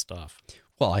gets you pissed off.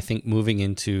 Well, I think moving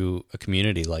into a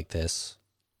community like this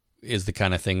is the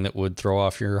kind of thing that would throw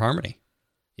off your harmony.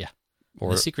 Yeah.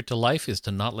 The secret to life is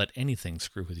to not let anything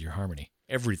screw with your harmony.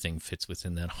 Everything fits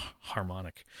within that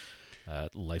harmonic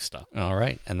lifestyle. All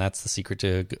right. And that's the secret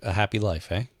to a happy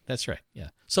life, eh? That's right. Yeah.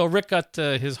 So Rick got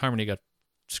his harmony got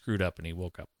screwed up and he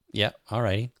woke up. Yeah. All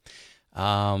righty.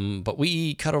 But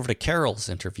we cut over to Carol's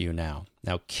interview now.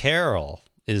 Now, Carol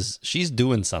she's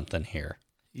doing something here.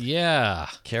 Yeah.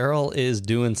 Carol is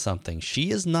doing something.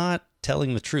 She is not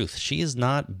telling the truth. She is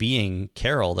not being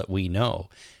Carol that we know.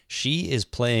 She is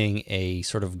playing a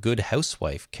sort of good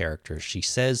housewife character. She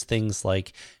says things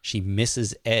like she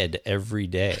misses Ed every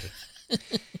day.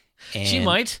 And she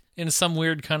might, in some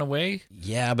weird kind of way.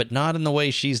 Yeah, but not in the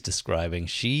way she's describing.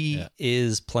 She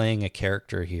is playing a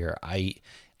character here. I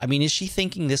mean, is she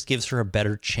thinking this gives her a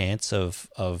better chance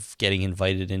of getting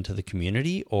invited into the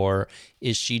community, or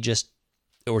is she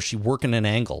working an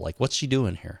angle? Like, what's she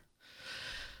doing here?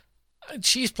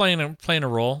 She's playing a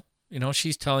role.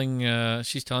 She's telling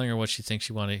her what she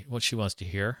thinks what she wants to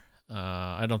hear.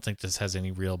 I don't think this has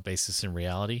any real basis in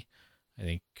reality. I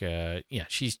think,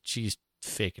 she's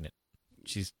faking it.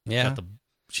 She's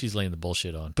laying the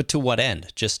bullshit on. But to what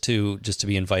end? Just to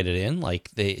be invited in? Like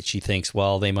she thinks,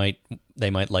 well, they might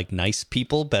like nice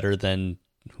people better than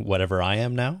whatever I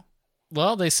am now.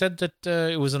 Well, they said that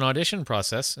it was an audition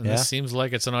process, and this seems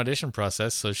like it's an audition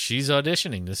process. So she's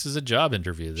auditioning. This is a job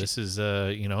interview. This is,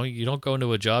 you don't go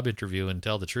into a job interview and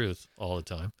tell the truth all the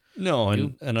time. No,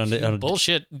 and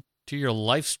bullshit to your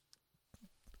life's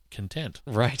content.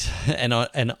 Right. And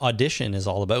an audition is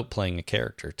all about playing a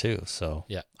character too. So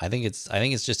yeah, I think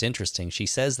it's just interesting. She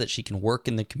says that she can work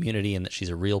in the community and that she's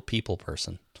a real people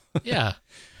person. Yeah,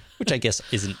 which I guess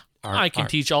isn't. I can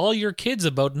teach all your kids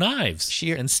about knives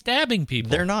and stabbing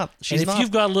people. They're not. If you've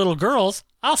got little girls,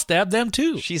 I'll stab them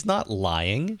too. She's not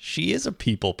lying. She is a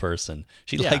people person.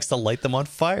 She likes to light them on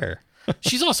fire.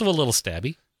 She's also a little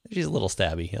stabby. She's a little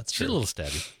stabby. That's true. She's a little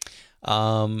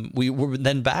stabby. We were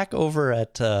then back over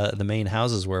at the main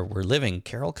houses where we're living.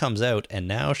 Carol comes out, and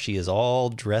now she is all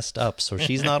dressed up. So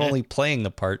she's not only playing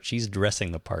the part, she's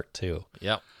dressing the part too.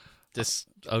 Yep. This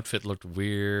outfit looked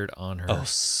weird on her. Oh,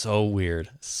 so weird.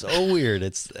 So weird.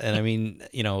 And I mean,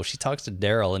 she talks to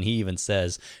Daryl, and he even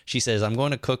she says, I'm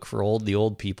going to cook for the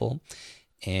old people.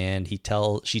 And she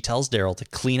tells Daryl to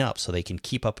clean up so they can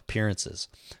keep up appearances.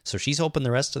 So she's hoping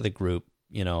the rest of the group,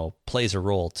 plays a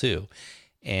role too.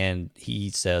 And he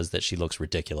says that she looks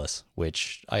ridiculous,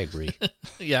 which I agree.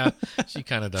 Yeah, she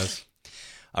kind of does.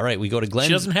 All right, we go to Glenn.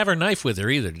 She doesn't have her knife with her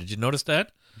either. Did you notice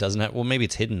that? Doesn't have. Well, maybe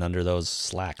it's hidden under those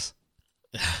slacks.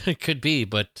 It could be,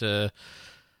 but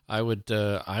I would,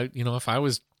 if I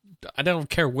was, I don't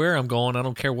care where I'm going. I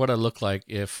don't care what I look like.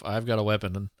 If I've got a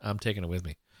weapon, I'm taking it with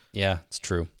me. Yeah, it's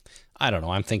true. I don't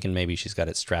know. I'm thinking maybe she's got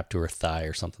it strapped to her thigh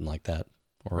or something like that,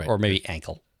 or maybe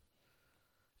ankle.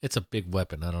 It's a big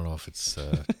weapon. I don't know if it's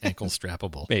ankle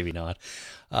strappable. Maybe not.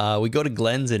 We go to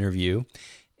Glenn's interview,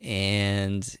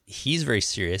 and he's very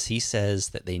serious. He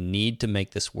says that they need to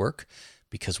make this work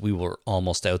because we were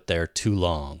almost out there too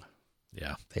long.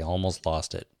 Yeah. They almost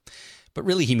lost it. But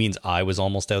really, he means I was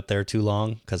almost out there too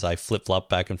long because I flip-flopped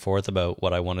back and forth about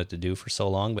what I wanted to do for so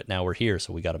long. But now we're here,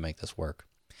 so we got to make this work.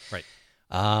 Right.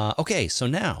 Okay, so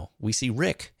now we see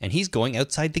Rick, and he's going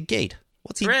outside the gate.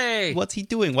 What's he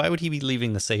doing? Why would he be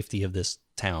leaving the safety of this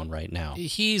town right now?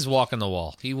 He's walking the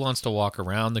wall. He wants to walk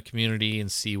around the community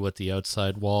and see what the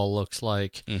outside wall looks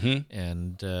like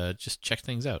and just check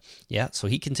things out. Yeah, so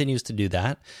he continues to do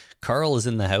that. Carl is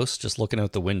in the house, just looking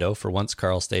out the window. For once,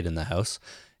 Carl stayed in the house.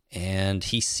 And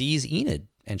he sees Enid,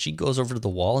 and she goes over to the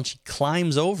wall, and she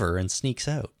climbs over and sneaks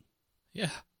out. Yeah.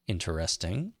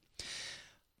 Interesting.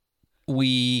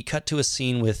 We cut to a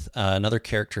scene with another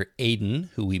character, Aiden,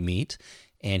 who we meet,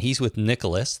 and he's with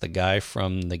Nicholas, the guy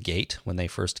from the gate when they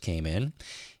first came in,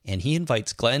 and he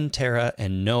invites Glenn, Tara,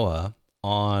 and Noah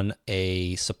on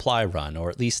a supply run, or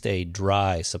at least a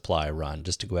dry supply run,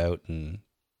 just to go out and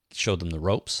show them the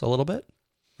ropes a little bit.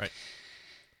 Right.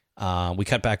 We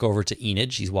cut back over to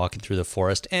Enid. She's walking through the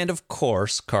forest, and of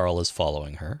course, Carl is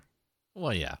following her.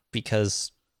 Well, yeah.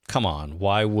 Because, come on,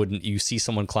 why wouldn't you see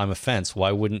someone climb a fence?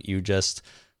 Why wouldn't you just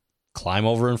climb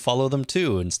over and follow them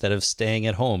too, instead of staying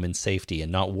at home in safety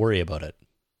and not worry about it?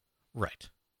 Right.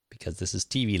 Because this is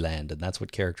TV land, and that's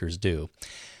what characters do.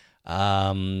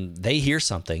 They hear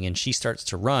something, and she starts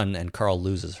to run, and Carl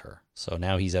loses her. So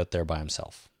now he's out there by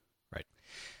himself.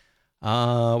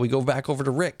 We go back over to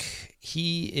Rick.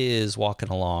 He is walking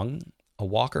along. A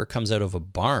walker comes out of a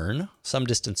barn some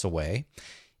distance away,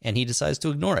 and he decides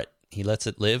to ignore it. He lets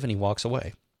it live, and he walks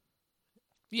away.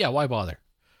 Yeah, why bother?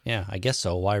 Yeah, I guess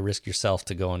so. Why risk yourself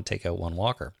to go and take out one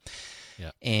walker?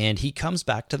 Yeah. And he comes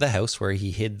back to the house where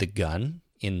he hid the gun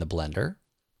in the blender,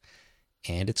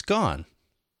 and it's gone.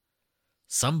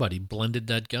 Somebody blended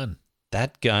that gun.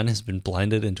 That gun has been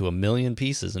blended into a million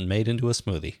pieces and made into a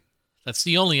smoothie. That's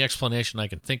the only explanation I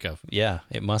can think of. Yeah,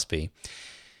 it must be.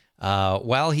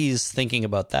 While he's thinking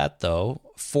about that, though,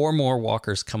 4 more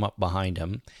walkers come up behind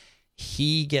him.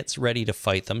 He gets ready to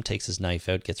fight them, takes his knife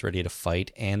out, gets ready to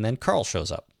fight, and then Carl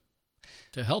shows up.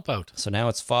 To help out. So now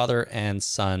it's father and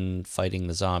son fighting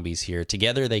the zombies here.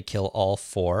 Together they kill all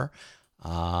 4,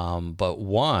 but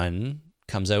one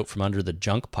comes out from under the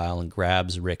junk pile and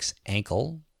grabs Rick's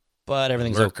ankle, but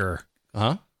everything's Lurker.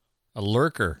 Huh? A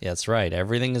lurker. Yeah, that's right.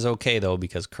 Everything is okay, though,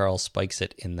 because Carl spikes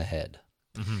it in the head.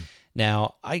 Mm-hmm.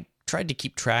 Now, I tried to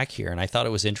keep track here, and I thought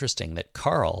it was interesting that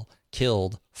Carl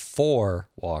killed 4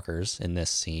 walkers in this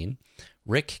scene.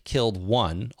 Rick killed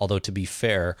 1, although to be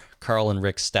fair, Carl and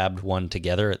Rick stabbed 1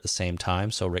 together at the same time,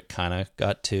 so Rick kind of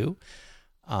got 2.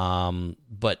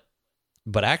 But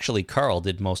actually, Carl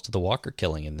did most of the walker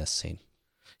killing in this scene.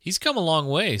 He's come a long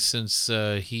way since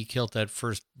he killed that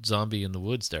first zombie in the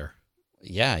woods there.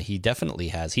 Yeah, he definitely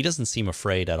has. He doesn't seem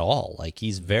afraid at all. Like,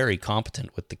 he's very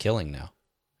competent with the killing now.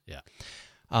 Yeah.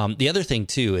 The other thing,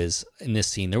 too, is in this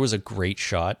scene, there was a great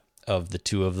shot of the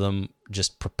 2 of them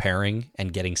just preparing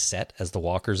and getting set as the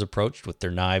walkers approached with their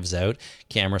knives out.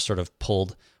 Camera sort of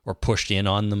pulled or pushed in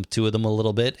on them, 2 of them a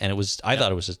little bit. And I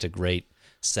thought it was just a great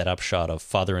setup shot of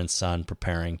father and son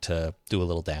preparing to do a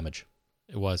little damage.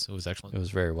 It was excellent. It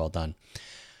was very well done.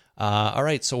 All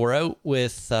right, so we're out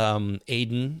with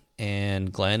Aiden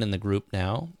and Glenn in the group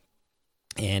now.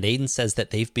 And Aiden says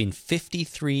that they've been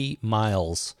 53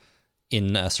 miles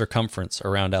in circumference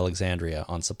around Alexandria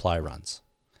on supply runs.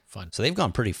 Fun. So they've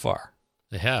gone pretty far.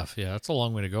 They have, yeah. That's a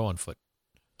long way to go on foot.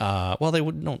 Well, they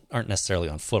aren't necessarily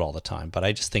on foot all the time, but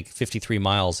I just think 53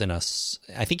 miles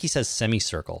I think he says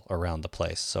semicircle around the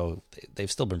place. So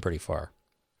they've still been pretty far.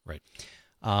 Right.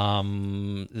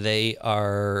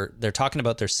 They're talking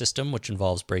about their system, which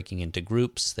involves breaking into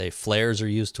groups. Flares are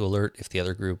used to alert if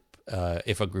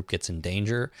if a group gets in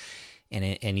danger.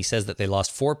 And he says that they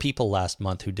lost 4 people last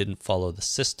month who didn't follow the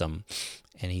system.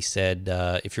 And he said,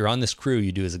 if you're on this crew,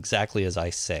 you do exactly as I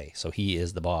say. So he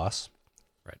is the boss,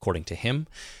 right, according to him.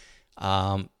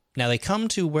 Now they come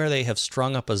to where they have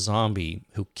strung up a zombie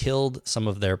who killed some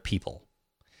of their people,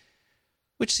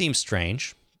 which seems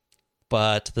strange.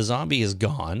 But the zombie is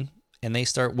gone, and they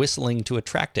start whistling to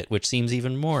attract it, which seems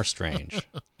even more strange.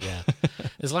 Yeah.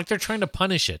 It's like they're trying to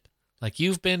punish it. Like,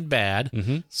 you've been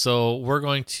bad, so we're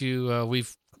going to,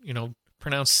 we've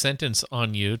pronounced sentence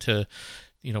on you to,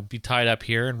 be tied up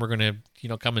here, and we're going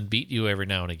to, come and beat you every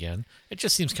now and again. It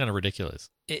just seems kind of ridiculous.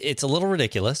 It's a little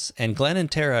ridiculous, and Glenn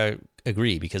and Tara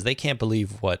agree because they can't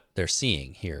believe what they're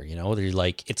seeing here. They're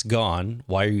like, it's gone.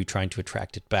 Why are you trying to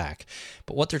attract it back?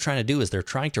 But what they're trying to do is they're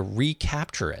trying to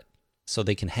recapture it so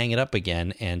they can hang it up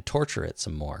again and torture it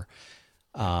some more,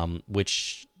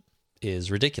 which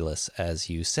is ridiculous, as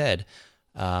you said.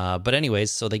 But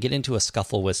anyways, so they get into a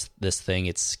scuffle with this thing.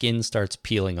 Its skin starts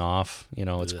peeling off.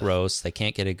 It's gross. They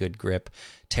can't get a good grip.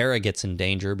 Tara gets in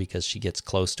danger because she gets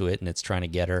close to it and it's trying to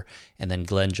get her. And then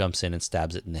Glenn jumps in and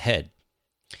stabs it in the head.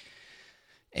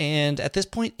 And at this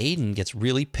point, Aiden gets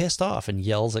really pissed off and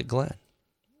yells at Glenn.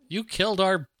 You killed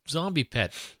our zombie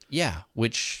pet. Yeah,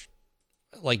 which,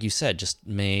 like you said, just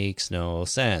makes no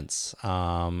sense.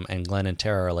 And Glenn and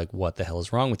Tara are like, what the hell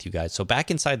is wrong with you guys? So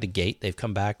back inside the gate, they've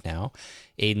come back now.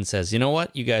 Aiden says, you know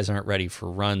what? You guys aren't ready for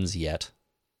runs yet.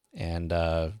 And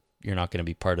you're not going to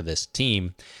be part of this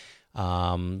team.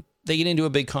 They get into a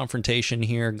big confrontation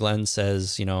here. Glenn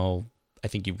says, I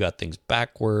think you've got things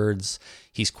backwards.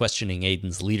 He's questioning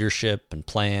Aiden's leadership and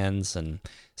plans and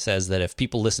says that if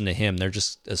people listen to him, they're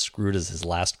just as screwed as his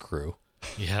last crew.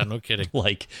 Yeah, no kidding.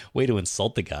 Like, way to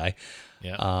insult the guy.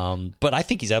 Yeah. But I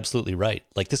think he's absolutely right.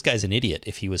 Like, this guy's an idiot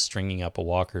if he was stringing up a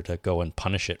walker to go and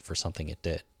punish it for something it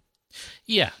did.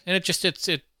 Yeah, and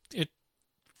it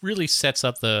really sets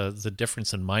up the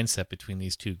difference in mindset between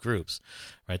these two groups,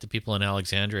 right? The people in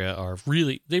Alexandria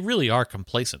they really are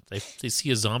complacent. They see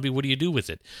a zombie. What do you do with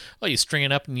it? Well, you string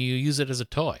it up and you use it as a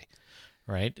toy,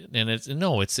 right? And it's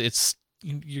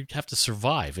you have to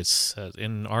survive. It's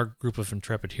in our group of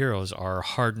intrepid heroes are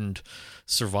hardened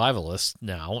survivalists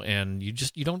now, and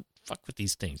you don't fuck with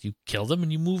these things. You kill them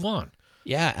and you move on.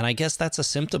 Yeah, and I guess that's a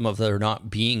symptom of there not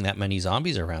being that many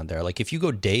zombies around there. Like, if you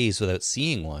go days without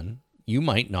seeing one, you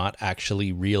might not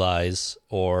actually realize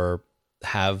or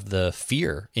have the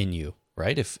fear in you,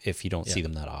 right? If you don't see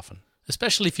them that often.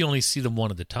 Especially if you only see them one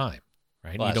at a time,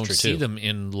 right? Well, you don't see too. them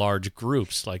in large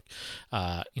groups. Like,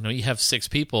 you have 6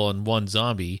 people and one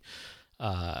zombie,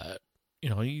 it's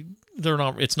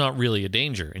not really a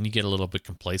danger, and you get a little bit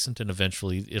complacent, and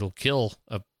eventually it'll kill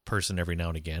a person every now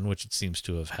and again, which it seems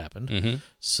to have happened. Mm-hmm.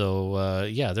 So,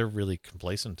 they're really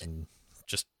complacent and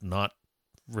just not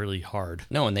really hard.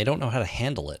 No, and they don't know how to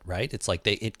handle it, right? It's like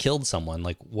it killed someone.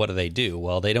 Like, what do?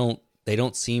 Well, they don't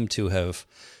seem to have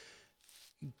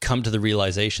come to the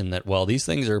realization that, well, these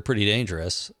things are pretty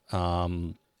dangerous.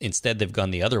 Instead, they've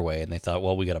gone the other way, and they thought,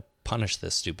 well, we got to punish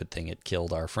this stupid thing. It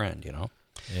killed our friend,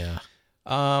 Yeah.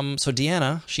 So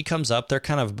Deanna, she comes up. They're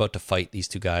kind of about to fight, these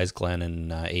two guys, Glenn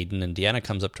and Aiden, and Deanna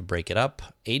comes up to break it up.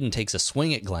 Aiden takes a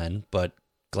swing at Glenn, but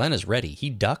Glenn is ready. He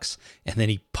ducks, and then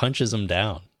he punches him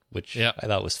down, which I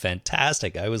thought was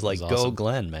fantastic. I was like, go awesome.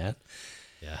 Glenn, man.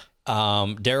 Yeah.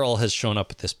 Daryl has shown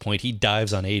up at this point. He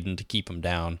dives on Aiden to keep him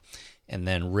down, and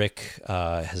then Rick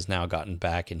has now gotten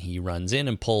back, and he runs in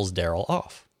and pulls Daryl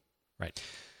off. Right.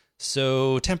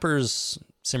 So tempers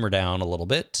simmer down a little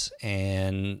bit,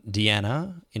 and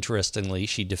Deanna, interestingly,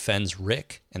 she defends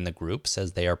Rick and the group,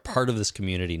 says they are part of this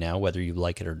community now, whether you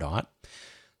like it or not.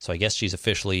 So I guess she's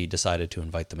officially decided to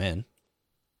invite them in.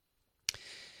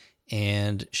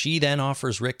 And she then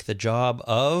offers Rick the job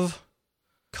of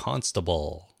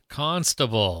constable.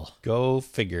 Constable. Go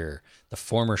figure. The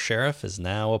former sheriff is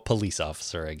now a police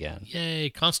officer again.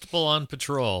 Yay, constable on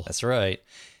patrol. That's right.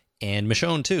 And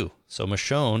Michonne, too. So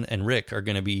Michonne and Rick are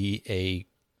going to be a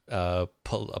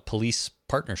police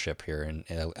partnership here in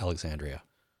Alexandria.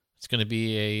 It's going to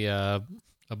be a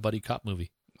buddy cop movie.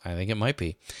 I think it might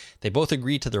be. They both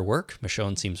agree to their work.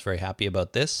 Michonne seems very happy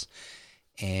about this.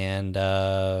 And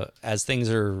as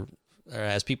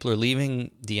people are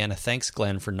leaving, Deanna thanks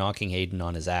Glenn for knocking Aiden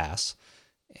on his ass,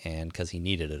 and because he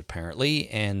needed it apparently.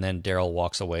 And then Daryl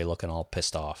walks away looking all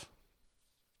pissed off.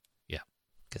 Yeah,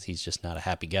 because he's just not a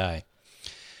happy guy.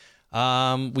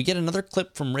 We get another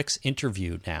clip from Rick's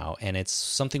interview now, and it's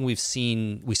something we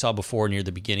saw before near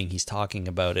the beginning. He's talking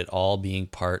about it all being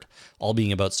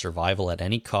about survival at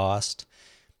any cost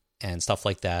and stuff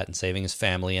like that, and saving his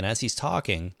family. And as he's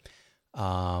talking,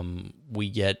 we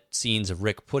get scenes of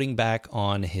Rick putting back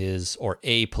on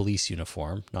a police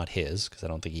uniform, not his, because I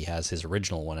don't think he has his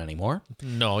original one anymore.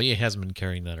 No, he hasn't been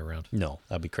carrying that around. No,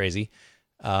 that'd be crazy.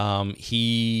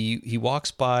 He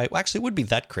walks by. Well, actually, it would be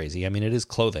that crazy. I mean, it is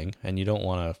clothing, and you don't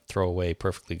want to throw away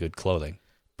perfectly good clothing.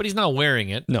 But he's not wearing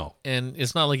it. No. And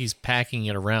it's not like he's packing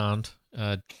it around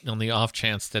on the off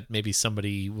chance that maybe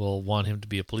somebody will want him to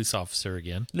be a police officer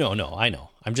again. No, I know.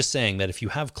 I'm just saying that if you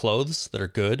have clothes that are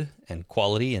good and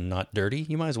quality and not dirty,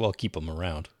 you might as well keep them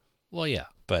around. Well, yeah,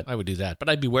 but I would do that. But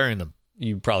I'd be wearing them.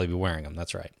 You'd probably be wearing them.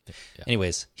 That's right. Yeah.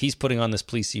 Anyways, he's putting on this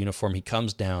police uniform. He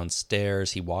comes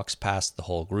downstairs. He walks past the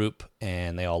whole group,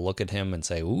 and they all look at him and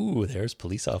say, "Ooh, there's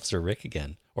Police Officer Rick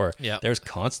again." Or, "There's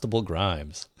Constable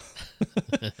Grimes."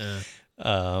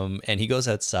 And he goes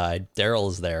outside. Daryl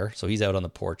is there, so he's out on the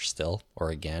porch still, or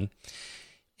again.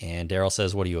 And Daryl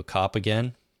says, "What are you, a cop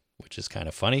again?" Which is kind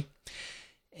of funny.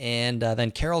 And then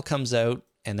Carol comes out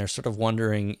and they're sort of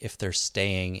wondering if they're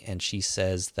staying. And she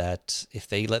says that if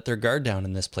they let their guard down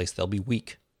in this place, they'll be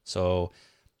weak. So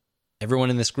everyone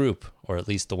in this group, or at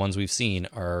least the ones we've seen,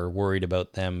 are worried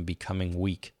about them becoming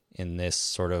weak in this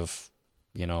sort of,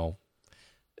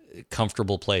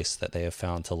 comfortable place that they have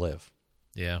found to live.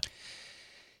 Yeah.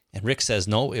 And Rick says,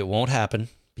 no, it won't happen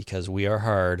because we are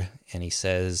hard. And he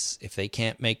says, if they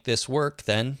can't make this work,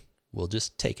 then we'll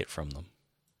just take it from them.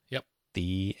 Yep.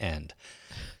 The end.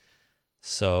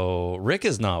 So Rick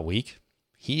is not weak.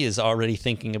 He is already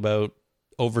thinking about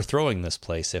overthrowing this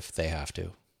place if they have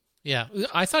to. Yeah,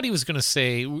 I thought he was going to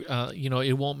say,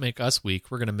 it won't make us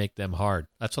weak. We're going to make them hard.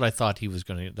 That's what I thought he was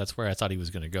going to. That's where I thought he was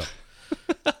going to go.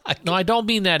 No, I don't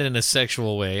mean that in a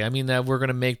sexual way. I mean that we're going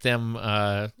to make them,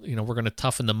 we're going to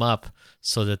toughen them up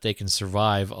so that they can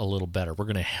survive a little better. We're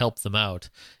going to help them out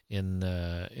in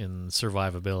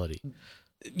survivability.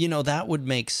 That would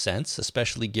make sense,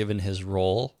 especially given his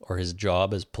role or his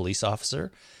job as police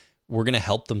officer. We're going to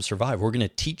help them survive. We're going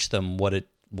to teach them what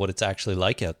it's actually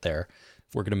like out there.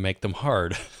 We're going to make them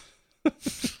hard.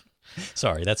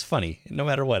 Sorry, that's funny. No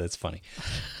matter what, it's funny.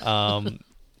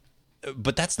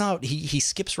 But that's not, he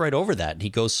skips right over that. And he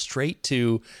goes straight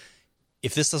to,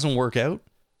 if this doesn't work out,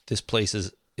 this place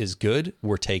is good,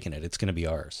 we're taking it. It's going to be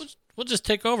ours. We'll just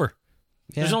take over.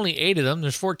 Yeah. There's only 8 of them.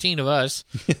 There's 14 of us.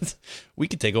 We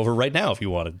could take over right now if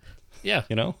you wanted. Yeah.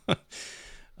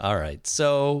 All right.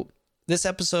 So this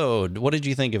episode, what did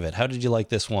you think of it? How did you like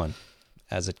this one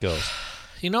as it goes?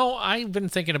 I've been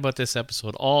thinking about this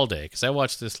episode all day because I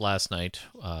watched this last night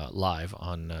live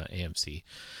on AMC.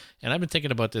 And I've been thinking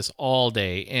about this all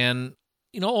day. And,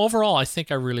 overall, I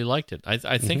think I really liked it.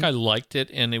 I think I liked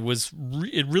it. And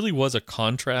it really was a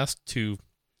contrast to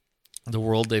the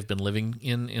world they've been living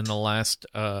in the last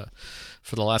for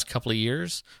the last couple of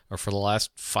years, or for the last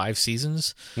 5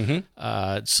 seasons.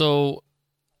 Mm-hmm. So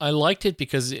I liked it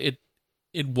because it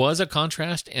was a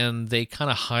contrast, and they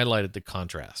kind of highlighted the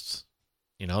contrasts.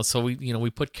 So we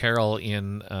put Carol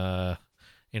in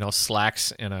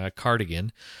slacks and a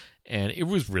cardigan, and it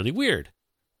was really weird,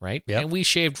 right? Yep. And we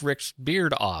shaved Rick's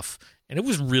beard off, and it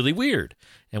was really weird.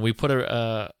 And we put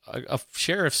a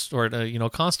sheriff's or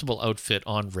constable outfit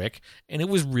on Rick, and it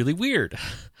was really weird.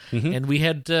 Mm-hmm. And we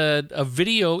had a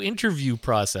video interview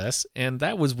process, and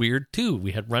that was weird too.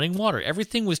 We had running water.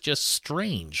 Everything was just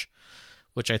strange,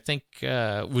 which I think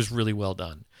was really well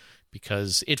done,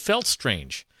 because it felt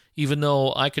strange. Even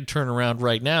though I could turn around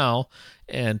right now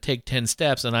and take 10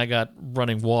 steps, and I got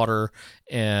running water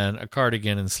and a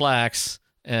cardigan and slacks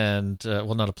and,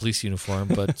 not a police uniform,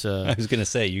 but... I was going to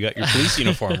say, you got your police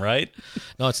uniform, right?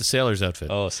 No, it's a sailor's outfit.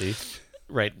 Oh, see?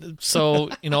 Right. So,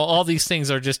 all these things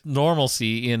are just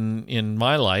normalcy in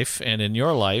my life and in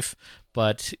your life,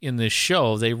 but in this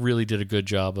show, they really did a good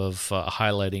job of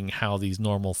highlighting how these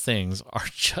normal things are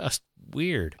just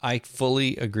weird. I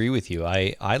fully agree with you.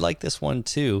 I like this one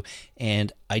too,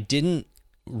 and I didn't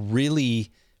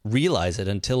really realize it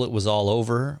until it was all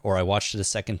over, or I watched it a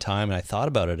second time and I thought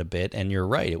about it a bit, and you're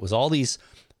right. It was all these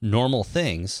normal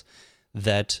things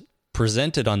that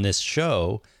presented on this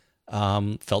show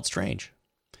felt strange.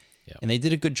 Yep. And they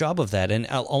did a good job of that. And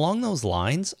along those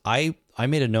lines, I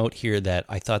made a note here that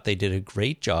I thought they did a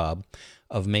great job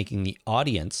of making the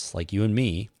audience, like you and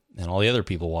me and all the other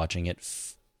people watching it,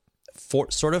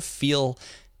 sort of feel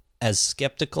as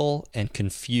skeptical and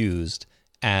confused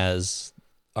as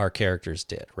our characters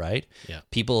did, right? Yeah.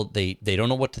 People, they don't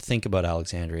know what to think about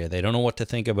Alexandria. They don't know what to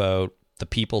think about the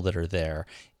people that are there.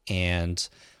 And,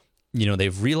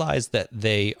 they've realized that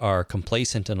they are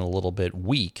complacent and a little bit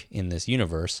weak in this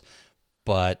universe,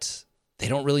 but they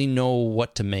don't really know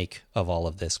what to make of all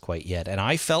of this quite yet. And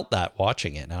I felt that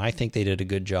watching it. And I think they did a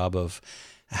good job of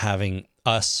having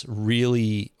us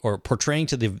really, or portraying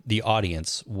to the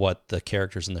audience what the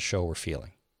characters in the show were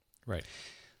feeling. Right.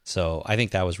 So I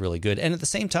think that was really good. And at the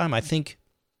same time, I think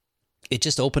it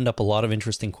just opened up a lot of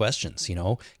interesting questions.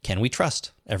 Can we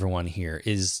trust everyone here?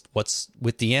 What's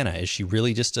with Deanna? Is she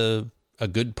really just a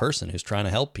good person who's trying to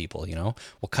help people?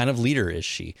 What kind of leader is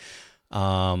she?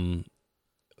 Why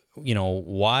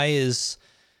is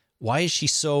she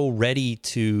so ready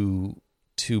to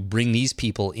bring these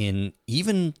people in,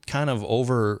 even kind of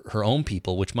over her own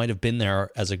people, which might have been there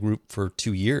as a group for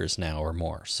 2 years now or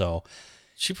more? So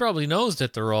she probably knows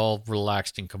that they're all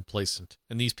relaxed and complacent,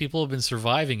 and these people have been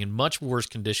surviving in much worse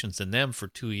conditions than them for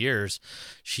 2 years.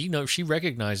 She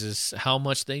recognizes how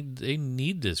much they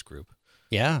need this group.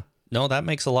 Yeah. No, that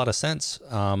makes a lot of sense.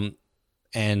 And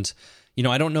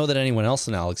I don't know that anyone else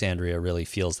in Alexandria really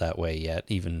feels that way yet,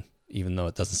 even though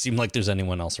it doesn't seem like there's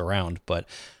anyone else around. But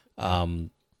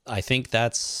I think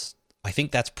that's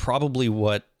probably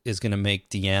what is going to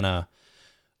make Deanna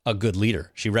a good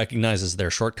leader. She recognizes their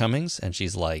shortcomings, and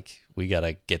she's like, we got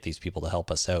to get these people to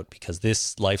help us out because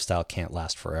this lifestyle can't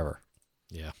last forever.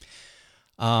 Yeah.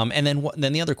 And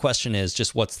then the other question is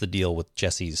just what's the deal with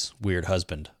Jesse's weird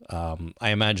husband? I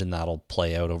imagine that'll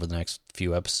play out over the next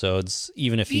few episodes,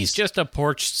 even if He's just a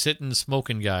porch sitting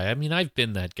smoking guy. I mean, I've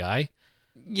been that guy.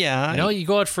 Yeah. You know, you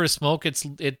go out for a smoke, it's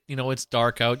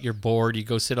dark out, you're bored, you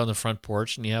go sit on the front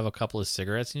porch and you have a couple of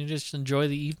cigarettes and you just enjoy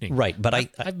the evening. Right, but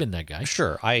I've been that guy.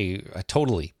 Sure, I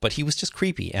totally. But he was just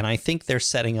creepy, and I think they're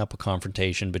setting up a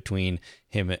confrontation between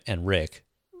him and Rick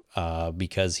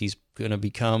because he's going to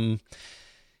become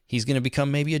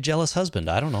maybe a jealous husband.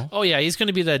 I don't know. Oh, yeah, he's going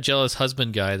to be that jealous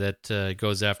husband guy that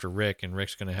goes after Rick, and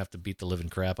Rick's going to have to beat the living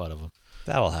crap out of him.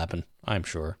 That'll happen, I'm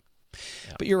sure.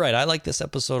 Yeah. But you're right. I like this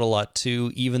episode a lot,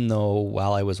 too, even though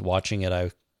while I was watching it,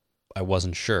 I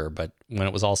wasn't sure. But when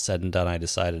it was all said and done, I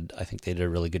decided I think they did a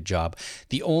really good job.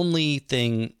 The only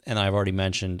thing, and I've already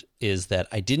mentioned, is that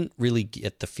I didn't really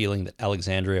get the feeling that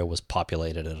Alexandria was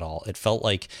populated at all. It felt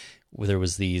like there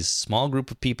was these small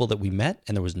group of people that we met,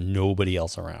 and there was nobody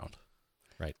else around.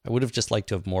 Right. I would have just liked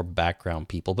to have more background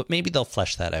people, but maybe they'll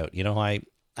flesh that out. You know, I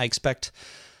expect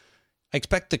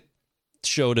the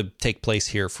show to take place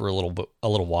here for a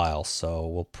little while, so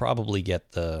we'll probably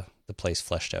get the place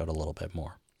fleshed out a little bit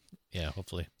more. Yeah,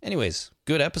 hopefully. Anyways,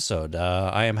 good episode.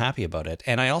 I am happy about it,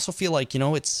 and I also feel like, you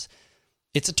know, it's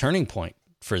a turning point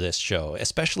for this show,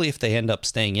 especially if they end up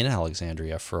staying in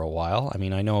Alexandria for a while. I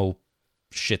mean, I know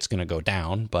shit's gonna go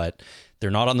down, but they're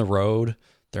not on the road.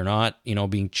 They're not, you know,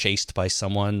 being chased by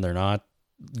someone. They're not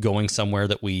going somewhere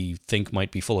that we think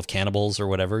might be full of cannibals or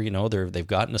whatever. You know, they've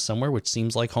gotten to somewhere which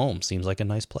seems like home, seems like a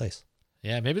nice place.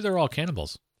 Yeah, maybe they're all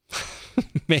cannibals.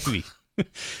 Maybe.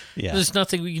 Yeah. There's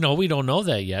nothing, you know, we don't know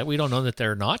that yet. We don't know that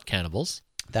they're not cannibals.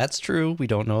 That's true. We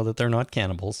don't know that they're not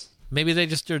cannibals. Maybe they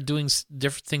just are doing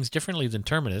different things differently than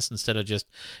Terminus, instead of just,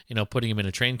 you know, putting them in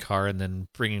a train car and then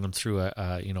bringing them through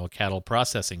a cattle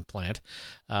processing plant.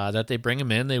 That they bring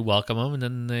them in, they welcome them, and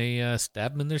then they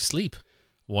stab them in their sleep,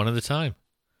 one at a time.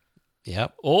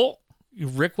 Yep. Oh,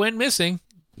 Rick went missing.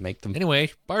 Make them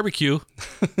Anyway, barbecue.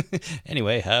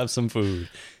 Anyway, have some food.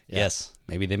 Yeah. Yes.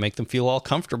 Maybe they make them feel all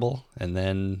comfortable and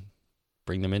then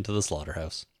bring them into the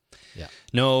slaughterhouse. Yeah.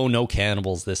 No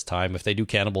cannibals this time. If they do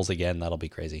cannibals again, that'll be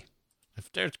crazy. If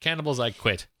there's cannibals, I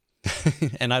quit.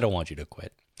 And I don't want you to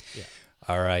quit. Yeah.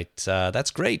 All right.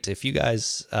 That's great. If you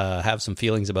guys have some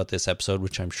feelings about this episode,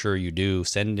 which I'm sure you do,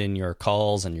 send in your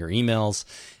calls and your emails,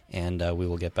 and we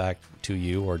will get back to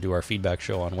you or do our feedback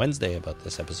show on Wednesday about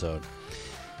this episode.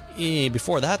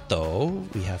 Before that, though,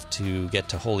 we have to get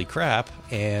to Holy Crap,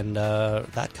 and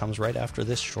that comes right after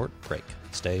this short break.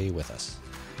 Stay with us.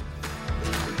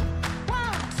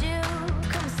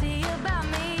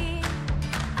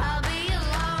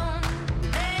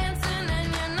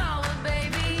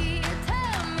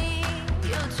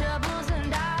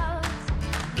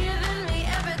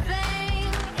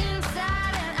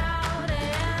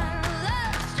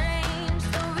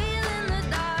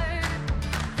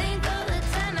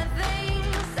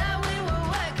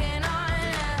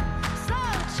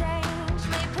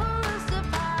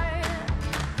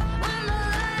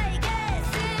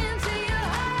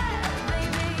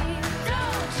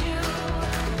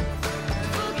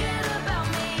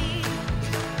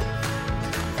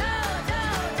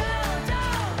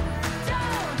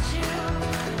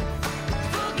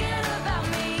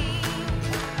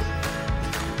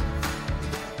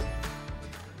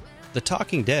 The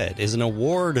Talking Dead is an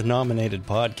award-nominated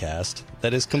podcast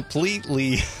that is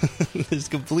completely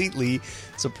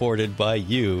supported by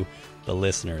you, the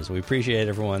listeners. We appreciate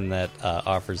everyone that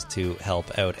offers to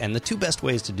help out. And the two best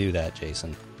ways to do that,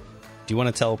 Jason. Do you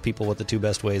want to tell people what the two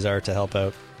best ways are to help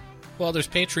out? Well, there's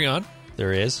Patreon.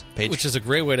 There is. Which is a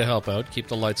great way to help out, keep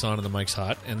the lights on and the mics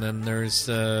hot. And then there's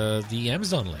the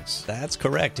Amazon links. That's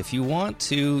correct. If you want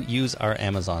to use our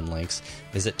Amazon links,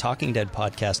 visit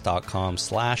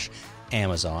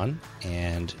talkingdeadpodcast.com/Amazon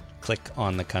and click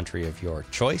on the country of your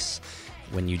choice.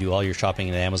 When you do all your shopping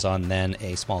at Amazon, then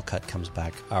a small cut comes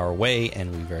back our way,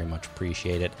 and we very much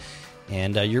appreciate it.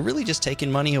 And you're really just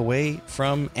taking money away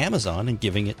from Amazon and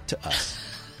giving it to us.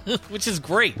 Which is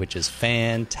great. Which is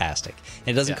fantastic. And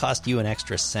it doesn't cost you an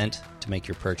extra cent to make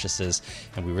your purchases,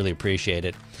 and we really appreciate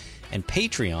it. And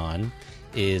Patreon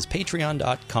is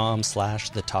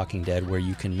patreon.com/thetalkingdead, where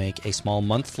you can make a small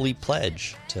monthly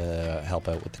pledge to help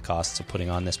out with the costs of putting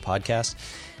on this podcast.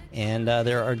 And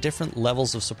there are different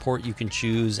levels of support you can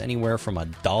choose, anywhere from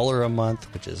 $1 a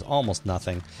month, which is almost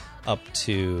nothing, up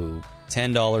to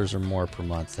 $10 or more per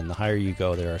month. And the higher you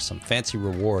go, there are some fancy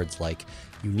rewards like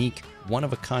unique,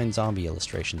 one-of-a-kind zombie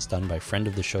illustrations done by friend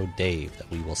of the show Dave that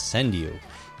we will send you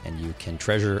and you can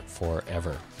treasure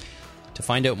forever. To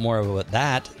find out more about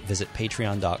that, visit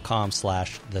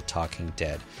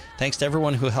patreon.com/thetalkingdead. Thanks to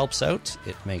everyone who helps out.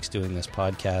 It makes doing this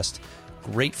podcast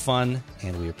great fun,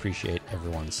 and we appreciate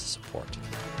everyone's support.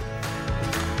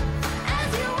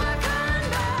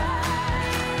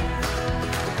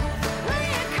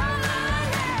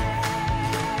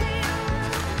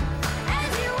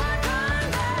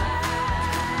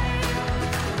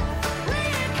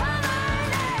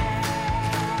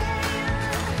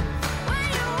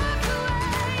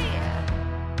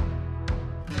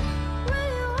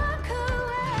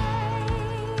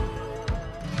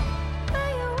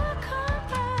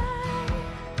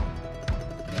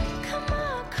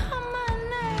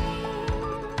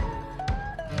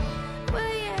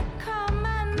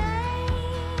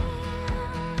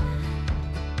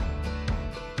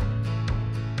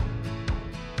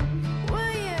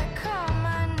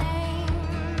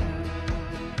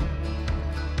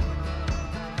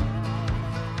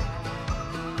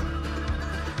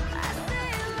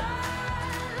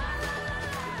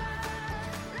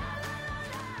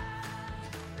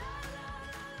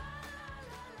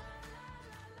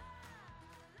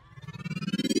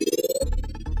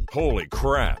 Holy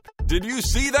crap. Did you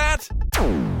see that?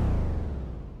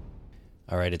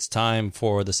 All right, it's time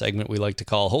for the segment we like to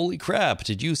call Holy Crap,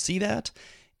 Did You See That?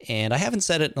 And I haven't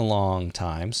said it in a long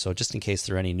time, so just in case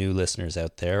there are any new listeners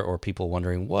out there or people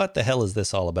wondering, what the hell is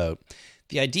this all about?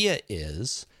 The idea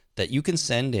is that you can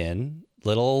send in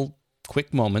little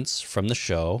quick moments from the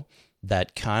show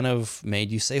that kind of made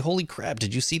you say, holy crap,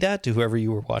 did you see that? To whoever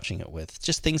you were watching it with.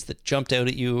 Just things that jumped out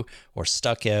at you or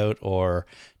stuck out or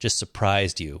just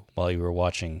surprised you while you were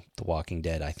watching The Walking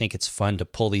Dead. I think it's fun to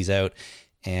pull these out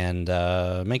and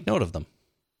make note of them.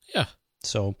 Yeah.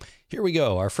 So here we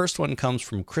go. Our first one comes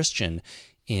from Christian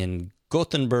in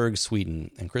Gothenburg,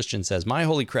 Sweden. And Christian says, my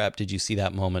holy crap, did you see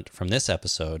that moment from this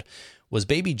episode? Was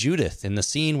baby Judith in the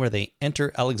scene where they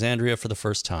enter Alexandria for the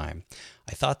first time.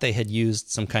 I thought they had used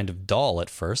some kind of doll at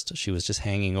first. She was just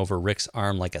hanging over Rick's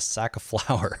arm like a sack of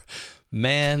flour.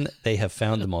 Man, they have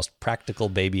found the most practical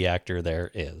baby actor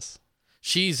there is.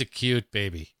 She's a cute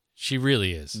baby. She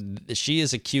really is. She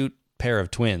is a cute pair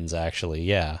of twins, actually,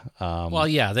 yeah. Well,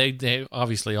 yeah, they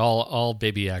obviously all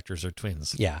baby actors are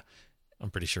twins. Yeah. I'm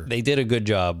pretty sure. They did a good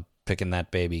job picking that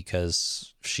baby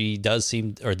because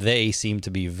they seem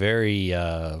to be very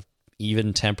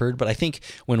even-tempered. But I think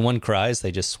when one cries,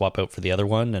 they just swap out for the other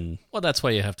one. And well, that's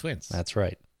why you have twins. That's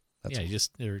right.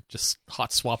 They're just hot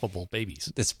swappable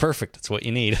babies. It's perfect. It's what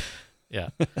you need. Yeah.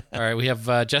 All right, we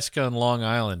have Jessica in Long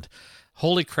Island.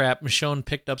 Holy crap, Michonne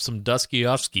picked up some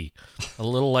Dostoevsky. A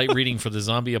little light reading for the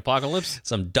zombie apocalypse.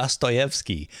 Some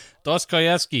Dostoevsky.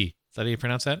 Dostoevsky. Is that how you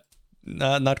pronounce that?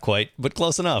 Not quite, but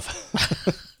close enough.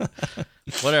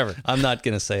 Whatever. I'm not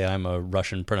going to say I'm a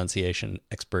Russian pronunciation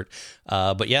expert.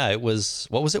 But yeah, it was,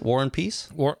 what was it? War and Peace?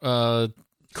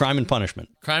 Crime and Punishment.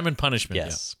 Crime and Punishment,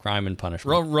 yes, yeah. Crime and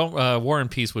Punishment. War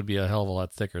and Peace would be a hell of a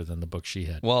lot thicker than the book she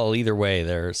had. Well, either way,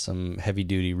 there's some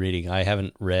heavy-duty reading. I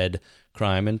haven't read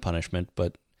Crime and Punishment,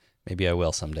 but maybe I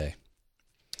will someday.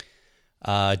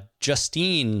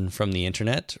 Justine from the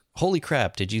internet. Holy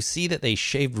crap, did you see that they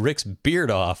shaved Rick's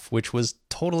beard off, which was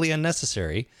totally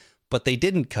unnecessary, but they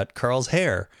didn't cut Carl's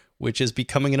hair, which is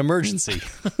becoming an emergency.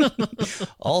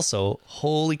 Also,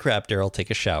 holy crap, Daryl, take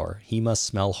a shower. He must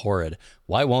smell horrid.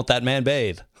 Why won't that man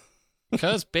bathe?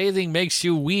 Because bathing makes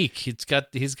you weak. He's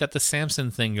got the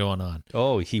Samson thing going on.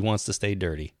 Oh, he wants to stay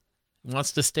dirty. He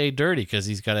wants to stay dirty because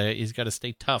he's got to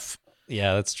stay tough.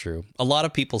 Yeah, that's true. A lot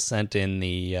of people sent in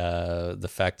the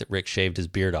fact that Rick shaved his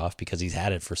beard off because he's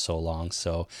had it for so long.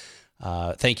 So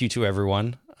thank you to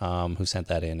everyone who sent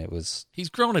that in. He's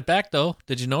grown it back, though.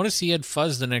 Did you notice he had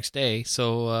fuzz the next day?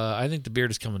 So I think the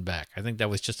beard is coming back. I think that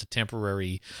was just a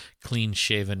temporary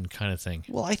clean-shaven kind of thing.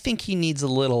 Well, I think he needs a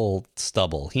little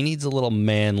stubble. He needs a little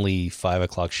manly 5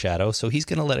 o'clock shadow, so he's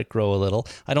going to let it grow a little.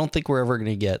 I don't think we're ever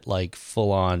going to get like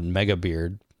full-on mega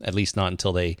beard, at least not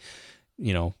until they,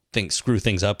 screw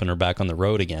things up and are back on the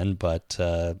road again. But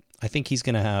I think he's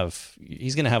going to have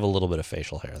a little bit of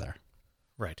facial hair there.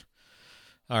 Right.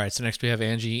 All right, so next we have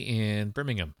Angie in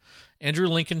Birmingham. Andrew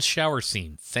Lincoln's shower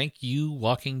scene. Thank you,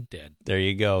 Walking Dead. There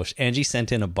you go. Angie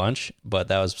sent in a bunch, but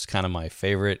that was kind of my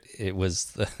favorite. It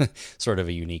was sort of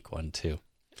a unique one, too.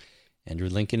 Andrew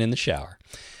Lincoln in the shower.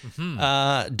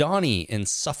 Mm-hmm. Donnie in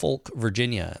Suffolk,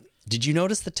 Virginia. Did you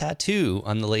notice the tattoo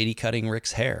on the lady cutting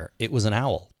Rick's hair? It was an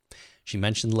owl. She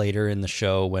mentioned later in the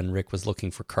show when Rick was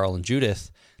looking for Carl and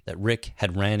Judith that Rick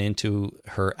had ran into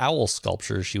her owl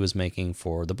sculpture she was making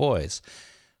for the boys.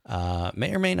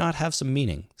 May or may not have some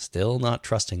meaning. Still not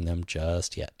trusting them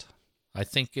just yet. I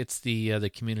think it's the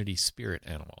community spirit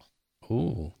animal.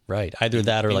 Ooh, right. Either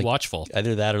that or Be like watchful.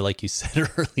 Either that or like you said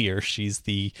earlier, she's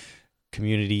the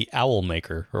community owl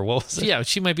maker, or what was it? Yeah,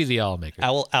 she might be the owl maker.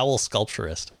 Owl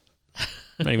sculpturist.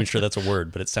 I'm not even sure that's a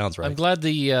word, but it sounds right. I'm glad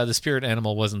the spirit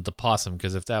animal wasn't the possum,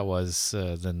 because if that was,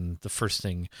 then the first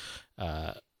thing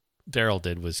Daryl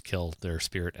did was kill their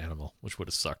spirit animal, which would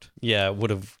have sucked. Yeah, it would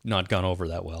have not gone over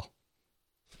that well.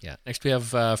 Yeah. Next, we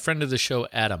have friend of the show,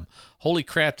 Adam. Holy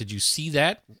crap, did you see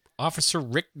that? Officer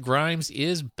Rick Grimes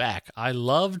is back. I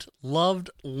loved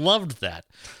that.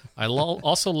 I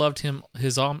also loved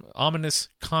his ominous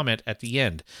comment at the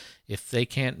end. If they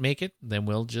can't make it, then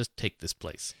we'll just take this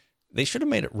place. They should have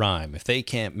made it rhyme. If they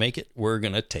can't make it, we're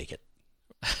going to take it.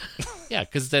 Yeah,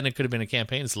 because then it could have been a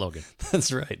campaign slogan.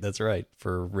 That's right.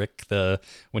 For Rick,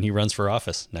 when he runs for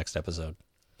office next episode.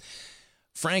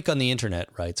 Frank on the internet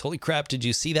writes, holy crap, did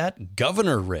you see that?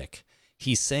 Governor Rick.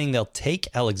 He's saying they'll take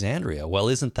Alexandria. Well,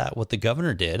 isn't that what the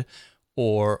governor did?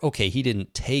 Or, okay, he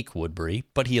didn't take Woodbury,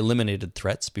 but he eliminated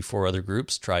threats before other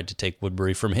groups tried to take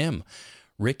Woodbury from him.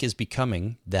 Rick is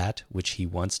becoming that which he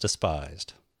once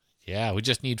despised. Yeah, we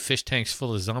just need fish tanks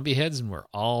full of zombie heads and we're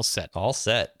all set. All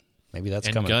set. Maybe that's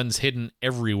coming. And guns hidden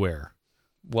everywhere.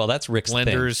 Well, that's Rick's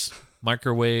Blenders, thing.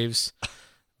 Microwaves,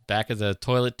 back of the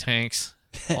toilet tanks,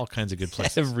 all kinds of good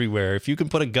places. Everywhere. If you can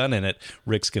put a gun in it,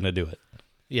 Rick's going to do it.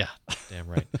 Yeah, damn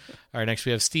right. All right, next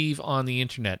we have Steve on the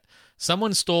internet.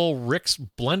 Someone stole Rick's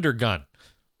blender gun.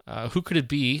 Who could it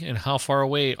be, and how far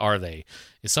away are they?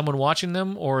 Is someone watching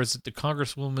them, or is it the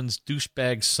Congresswoman's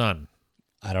douchebag son?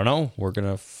 I don't know. We're going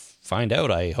to find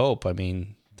out, I hope. I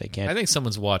mean, they can't. I think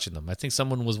someone's watching them. I think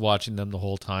someone was watching them the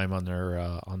whole time on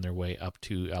their way up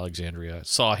to Alexandria,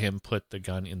 saw him put the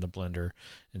gun in the blender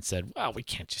and said, well, we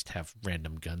can't just have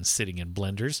random guns sitting in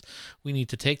blenders. We need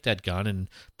to take that gun and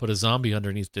put a zombie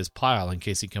underneath this pile in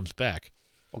case he comes back.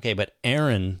 Okay, but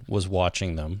Aaron was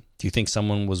watching them. Do you think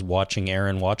someone was watching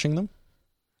Aaron watching them?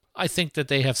 I think that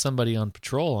they have somebody on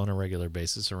patrol on a regular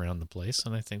basis around the place,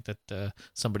 and I think that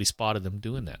somebody spotted them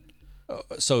doing that.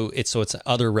 So it's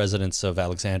other residents of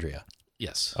Alexandria.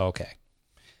 Yes. Okay.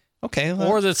 Well,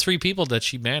 or the three people that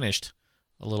she banished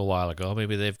a little while ago.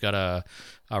 Maybe they've got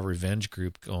a revenge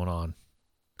group going on.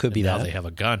 Could be now that. They have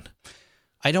a gun.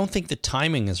 I don't think the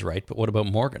timing is right, but what about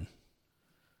Morgan?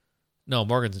 No,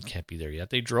 Morgan can't be there yet.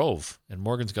 They drove, and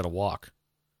Morgan's got to walk.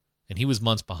 And he was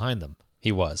months behind them.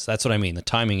 He was. That's what I mean. The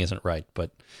timing isn't right,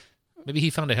 but... Maybe he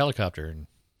found a helicopter and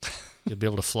he'll be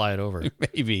able to fly it over.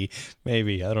 Maybe.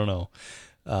 I don't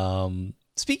know.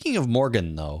 Speaking of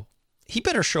Morgan, though, he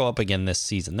better show up again this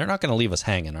season. They're not going to leave us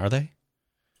hanging, are they?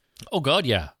 Oh, God,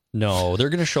 yeah. No, they're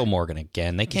going to show Morgan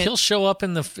again. They can't. He'll show up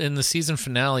in the season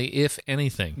finale, if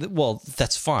anything. Well,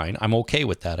 that's fine. I'm okay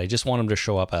with that. I just want him to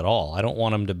show up at all. I don't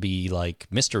want him to be like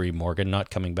Mystery Morgan, not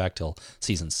coming back till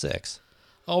season 6.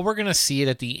 Oh, we're going to see it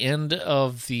at the end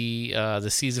of the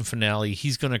season finale.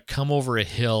 He's going to come over a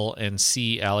hill and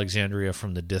see Alexandria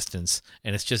from the distance,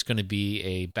 and it's just going to be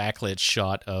a backlit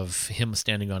shot of him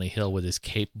standing on a hill with his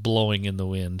cape blowing in the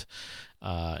wind,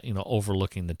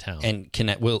 overlooking the town. And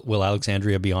will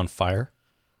Alexandria be on fire?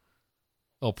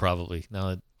 Oh, probably.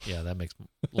 That makes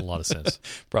a lot of sense.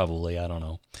 Probably. I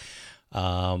don't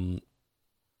know.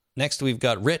 Next, we've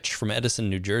got Rich from Edison,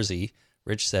 New Jersey.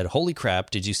 Rich said, holy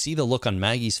crap, did you see the look on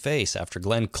Maggie's face after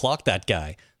Glenn clocked that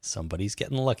guy? Somebody's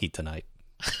getting lucky tonight.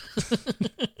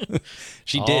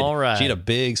 She did. All right. She had a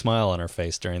big smile on her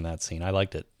face during that scene. I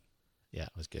liked it. Yeah,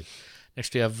 it was good.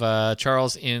 Next, we have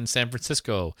Charles in San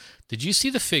Francisco. Did you see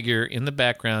the figure in the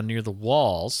background near the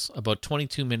walls about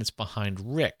 22 minutes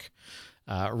behind Rick?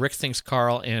 Rick thinks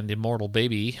Carl and Immortal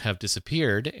Baby have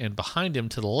disappeared, and behind him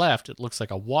to the left, it looks like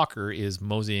a walker is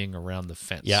moseying around the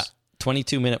fence. Yeah.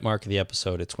 22-minute mark of the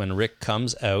episode. It's when Rick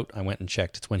comes out. I went and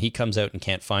checked. It's when he comes out and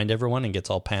can't find everyone and gets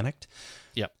all panicked.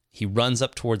 Yep. He runs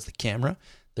up towards the camera.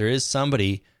 There is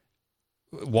somebody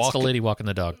It's the lady walking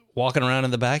the dog. Walking around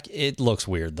in the back. It looks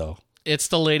weird, though. It's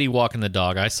the lady walking the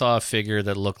dog. I saw a figure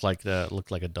that looked like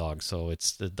a dog, so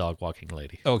it's the dog walking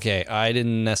lady. Okay, I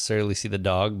didn't necessarily see the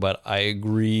dog, but I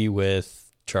agree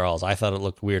with Charles. I thought it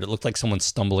looked weird. It looked like someone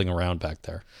stumbling around back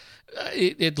there.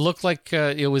 It looked like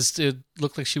it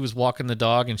looked like she was walking the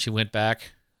dog and she went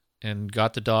back and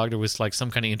got the dog. There was like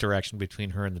some kind of interaction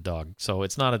between her and the dog. So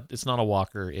it's not a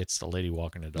walker. It's the lady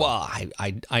walking a dog. Well,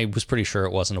 I was pretty sure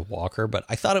it wasn't a walker, but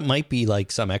I thought it might be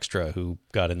like some extra who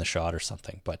got in the shot or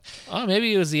something. But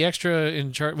maybe it was the extra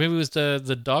in charge. Maybe it was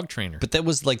the dog trainer. But that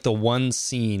was like the one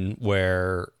scene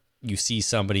where you see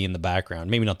somebody in the background.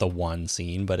 Maybe not the one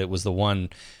scene, but it was the one.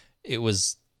 It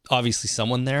was obviously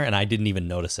someone there, and I didn't even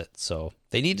notice it. So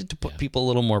they needed to put people a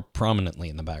little more prominently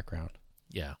in the background.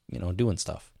 Yeah. Doing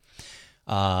stuff.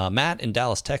 Matt in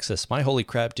Dallas, Texas. My holy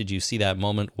crap, did you see that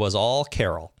moment was all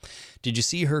Carol. Did you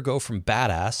see her go from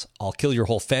badass, I'll kill your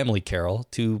whole family Carol,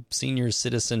 to senior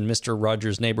citizen Mr.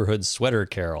 Rogers' Neighborhood sweater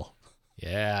Carol?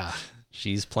 Yeah.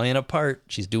 She's playing a part.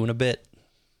 She's doing a bit.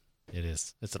 It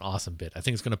is. It's an awesome bit. I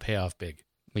think it's going to pay off big.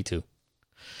 Me too.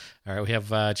 All right, we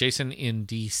have Jason in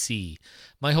D.C.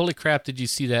 My holy crap, did you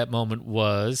see that moment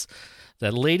was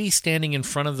that lady standing in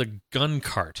front of the gun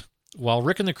cart. While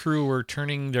Rick and the crew were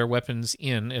turning their weapons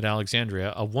in at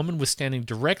Alexandria, a woman was standing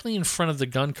directly in front of the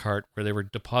gun cart where they were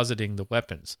depositing the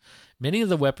weapons. Many of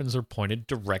the weapons were pointed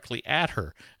directly at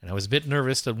her, and I was a bit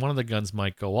nervous that one of the guns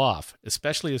might go off,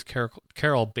 especially as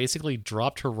Carol basically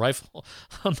dropped her rifle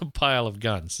on the pile of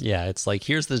guns. Yeah, it's like,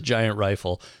 here's this giant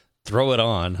rifle, throw it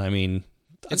on. I mean...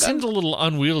 It seemed a little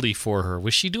unwieldy for her.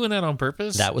 Was she doing that on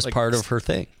purpose? That was part of her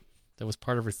thing. That was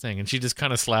part of her thing, and she just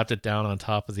kind of slapped it down on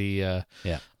top of the on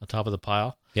top of the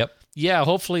pile. Yep. Yeah.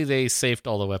 Hopefully they saved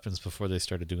all the weapons before they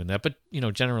started doing that. But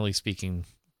generally speaking,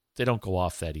 they don't go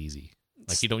off that easy.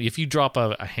 Like if you drop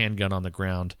a handgun on the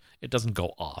ground, it doesn't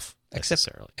go off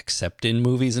necessarily. Except in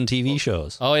movies and TV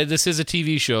shows. Oh, this is a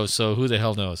TV show, so who the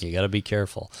hell knows? You got to be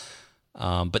careful.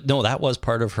 But no, that was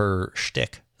part of her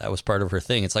shtick. That was part of her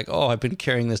thing. It's like, oh, I've been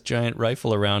carrying this giant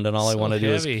rifle around, and all I want to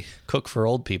do is cook for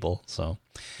old people. So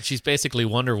she's basically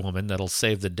Wonder Woman that'll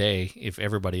save the day if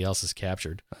everybody else is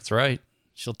captured. That's right.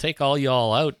 She'll take all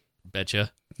y'all out,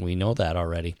 betcha. We know that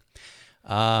already.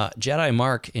 Jedi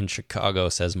Mark in Chicago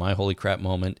says, my holy crap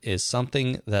moment is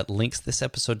something that links this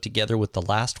episode together with the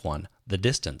last one, The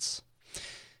Distance.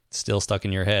 It's still stuck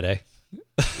in your head, eh?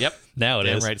 Yep. Now it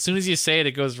is. Right. As soon as you say it,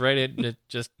 it goes right in. It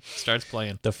just starts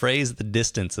playing. The phrase "the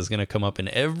distance" is going to come up in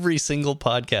every single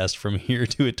podcast from here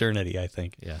to eternity, I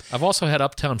think. Yeah. I've also had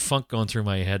Uptown Funk going through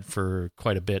my head for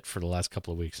quite a bit for the last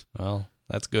couple of weeks. Well,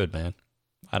 that's good, man.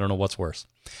 I don't know what's worse.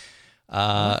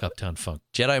 I like Uptown Funk.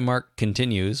 Jedi Mark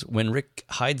continues, when Rick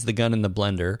hides the gun in the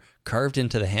blender, carved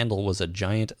into the handle was a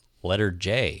giant letter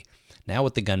J. Now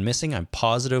with the gun missing, I'm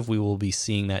positive we will be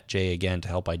seeing that J again to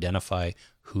help identify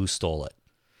who stole it.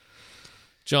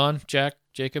 John, Jack,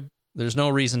 Jacob? There's no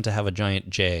reason to have a giant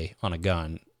J on a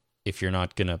gun if you're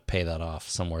not going to pay that off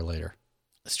somewhere later.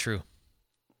 That's true.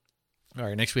 All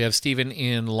right, next we have Stephen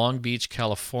in Long Beach,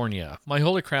 California. My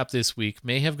holy crap this week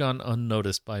may have gone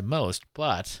unnoticed by most,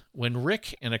 but when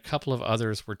Rick and a couple of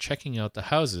others were checking out the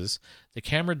houses, the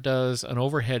camera does an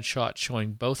overhead shot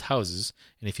showing both houses,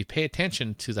 and if you pay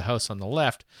attention to the house on the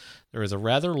left, there is a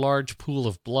rather large pool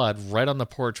of blood right on the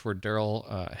porch where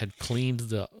Daryl had cleaned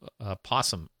the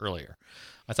possum earlier.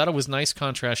 I thought it was nice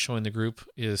contrast showing the group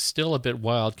is still a bit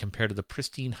wild compared to the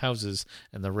pristine houses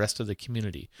and the rest of the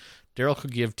community. Daryl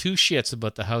could give two shits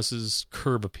about the house's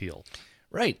curb appeal.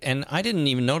 Right, and I didn't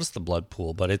even notice the blood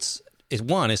pool, but it's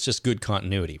just good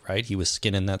continuity, right? He was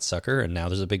skinning that sucker, and now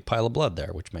there's a big pile of blood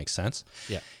there, which makes sense.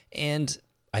 Yeah. And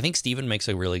I think Steven makes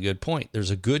a really good point.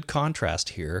 There's a good contrast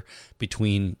here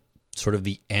between sort of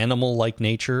the animal-like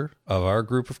nature of our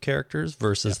group of characters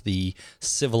versus the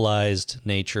civilized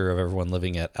nature of everyone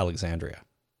living at Alexandria.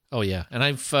 Oh yeah, and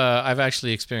I've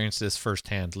actually experienced this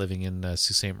firsthand, living in Sault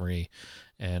Ste. Marie,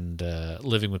 and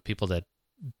living with people that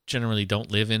generally don't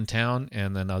live in town,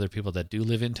 and then other people that do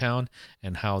live in town,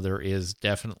 and how there is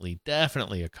definitely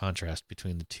a contrast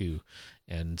between the two.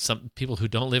 And some people who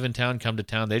don't live in town come to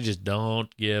town, they just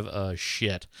don't give a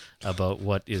shit about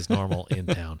what is normal in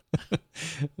town.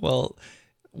 Well,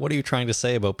 what are you trying to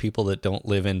say about people that don't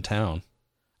live in town?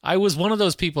 I was one of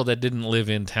those people that didn't live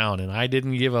in town, and I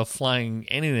didn't give a flying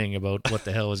anything about what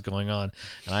the hell was going on.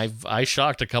 And I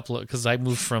shocked a couple of, because I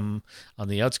moved from on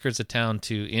the outskirts of town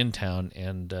to in town,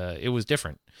 and it was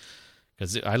different.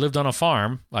 Because I lived on a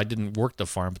farm. I didn't work the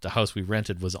farm, but the house we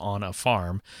rented was on a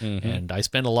farm. Mm-hmm. And I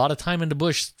spent a lot of time in the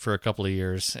bush for a couple of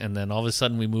years. And then all of a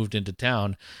sudden we moved into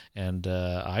town, and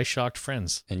I shocked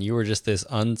friends. And you were just this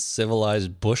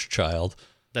uncivilized bush child.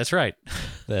 That's right.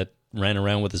 That ran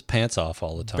around with his pants off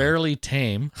all the time. Barely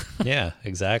tame. Yeah,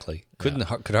 exactly. Could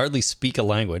hardly speak a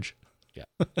language. Yeah.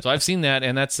 So I've seen that,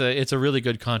 and it's a really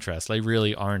good contrast. They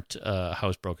really aren't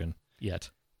housebroken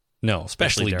yet. No,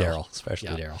 especially Daryl.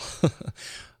 Daryl.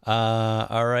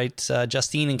 All right,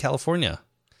 Justine in California.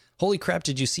 Holy crap,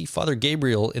 did you see Father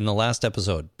Gabriel in the last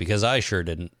episode? Because I sure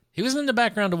didn't. He was in the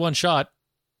background of one shot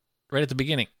right at the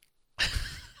beginning.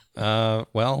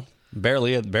 Well,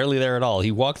 barely there at all. He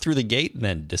walked through the gate and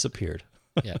then disappeared.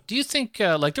 Yeah. Do you think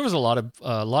there was a lot of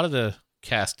the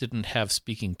cast didn't have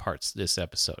speaking parts this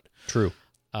episode? True.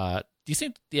 Do you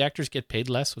think the actors get paid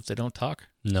less if they don't talk?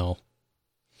 No.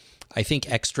 I think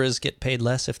extras get paid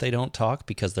less if they don't talk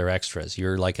because they're extras.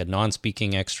 You're like a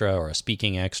non-speaking extra or a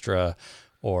speaking extra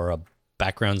or a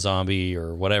background zombie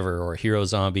or whatever, or a hero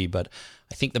zombie. But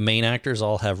I think the main actors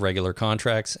all have regular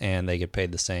contracts and they get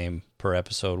paid the same per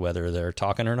episode, whether they're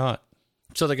talking or not.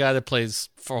 So the guy that plays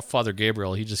Father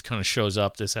Gabriel, he just kind of shows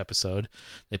up this episode.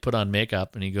 They put on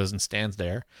makeup and he goes and stands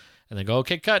there and they go,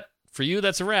 okay, cut. For you,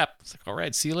 that's a wrap. It's like, all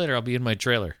right, see you later. I'll be in my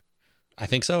trailer. I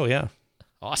think so, yeah.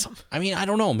 Awesome. I mean, I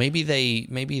don't know. Maybe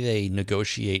they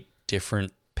negotiate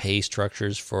different pay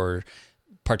structures for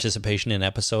participation in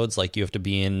episodes. Like you have to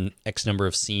be in X number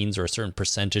of scenes or a certain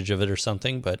percentage of it or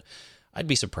something. But I'd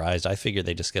be surprised. I figured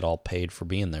they just get all paid for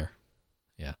being there.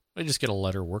 Yeah. They just get a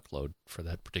lighter workload for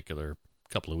that particular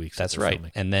couple of weeks. That's right.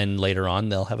 Filming. And then later on,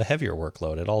 they'll have a heavier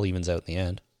workload. It all evens out in the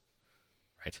end.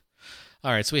 Right.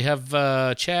 All right, so we have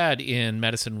Chad in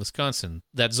Madison, Wisconsin.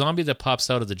 That zombie that pops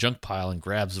out of the junk pile and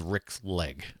grabs Rick's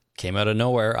leg. Came out of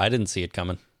nowhere. I didn't see it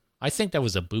coming. I think that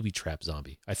was a booby trap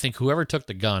zombie. I think whoever took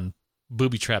the gun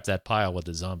booby trapped that pile with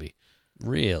the zombie.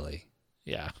 Really?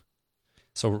 Yeah.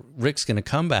 So Rick's going to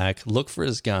come back, look for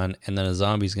his gun, and then a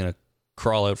zombie's going to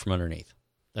crawl out from underneath.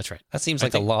 That's right. That seems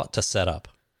like a lot to set up.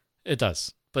 It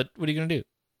does. But what are you going to do?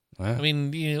 Well, I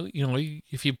mean, you know,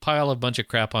 if you pile a bunch of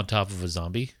crap on top of a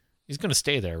zombie, he's going to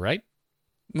stay there, right?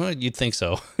 Well, you'd think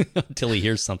so until he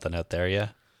hears something out there, yeah.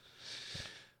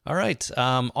 All right.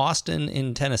 Austin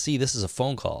in Tennessee, this is a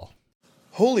phone call.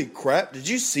 Holy crap, did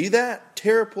you see that?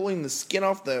 Tara pulling the skin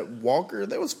off that walker?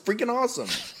 That was freaking awesome.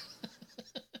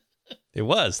 It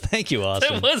was. Thank you,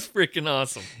 Austin. That was freaking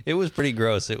awesome. It was pretty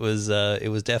gross. It was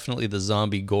definitely the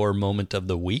zombie gore moment of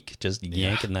the week, just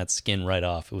yanking that skin right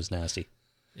off. It was nasty.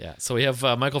 Yeah, so we have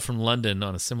Michael from London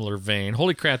on a similar vein.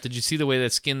 Holy crap, did you see the way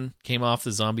that skin came off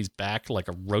the zombie's back like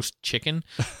a roast chicken?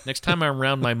 Next time I'm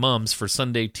around my mom's for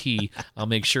Sunday tea, I'll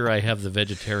make sure I have the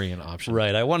vegetarian option.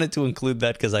 Right, I wanted to include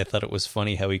that because I thought it was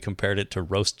funny how he compared it to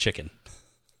roast chicken.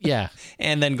 Yeah.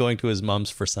 And then going to his mom's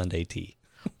for Sunday tea.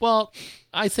 Well,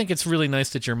 I think it's really nice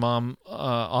that your mom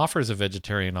offers a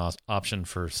vegetarian option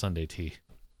for Sunday tea.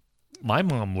 My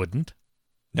mom wouldn't.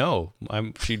 No,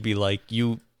 she'd be like,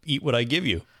 you eat what I give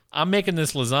you. I'm making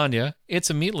this lasagna. It's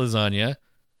a meat lasagna.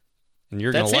 And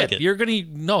you're going to like it. You're going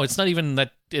to... No, it's not even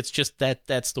that. It's just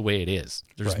that's the way it is.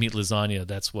 There's right. meat lasagna.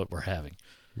 That's what we're having.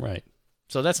 Right.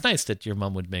 So that's nice that your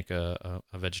mom would make a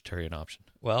vegetarian option.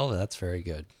 Well, that's very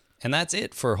good. And that's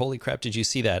it for Holy Crap, Did You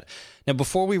See That? Now,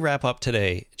 before we wrap up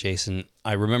today, Jason,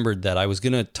 I remembered that I was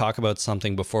going to talk about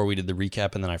something before we did the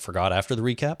recap, and then I forgot after the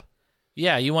recap.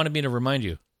 Yeah, you wanted me to remind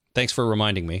you. Thanks for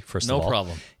reminding me, first of all. No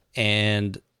problem.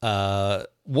 And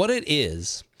what it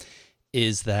is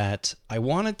that I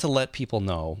wanted to let people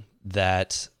know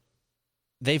that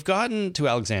they've gotten to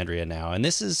Alexandria now, and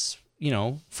this is,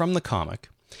 from the comic.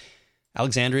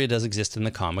 Alexandria does exist in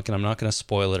the comic, and I'm not going to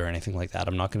spoil it or anything like that.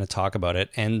 I'm not going to talk about it.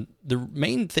 And the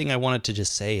main thing I wanted to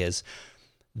just say is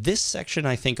this section,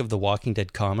 I think, of the Walking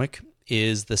Dead comic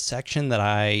is the section that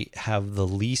I have the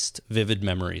least vivid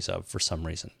memories of for some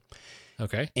reason.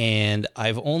 Okay. And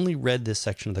I've only read this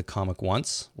section of the comic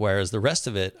once, whereas the rest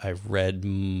of it I've read,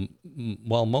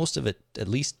 most of it at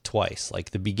least twice.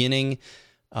 Like the beginning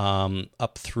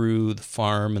up through the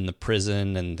farm and the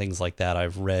prison and things like that,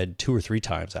 I've read 2 or 3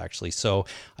 times, actually. So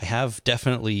I have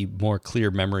definitely more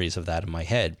clear memories of that in my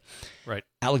head. Right.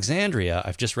 Alexandria,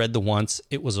 I've just read the once.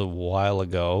 It was a while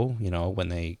ago, when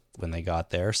they got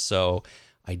there. So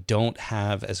I don't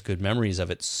have as good memories of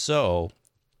it. So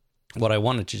what I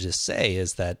wanted to just say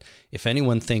is that if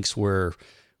anyone thinks we're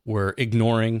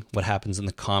ignoring what happens in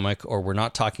the comic, or we're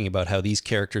not talking about how these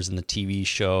characters in the TV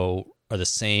show are the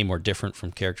same or different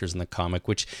from characters in the comic,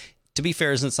 which, to be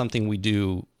fair, isn't something we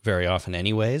do very often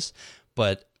anyways,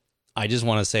 but I just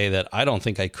want to say that I don't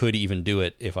think I could even do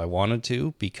it if I wanted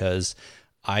to, because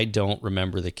I don't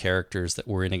remember the characters that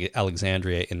were in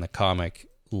Alexandria in the comic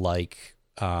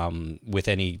with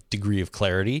any degree of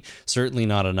clarity, certainly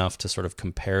not enough to sort of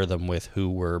compare them with who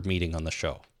we're meeting on the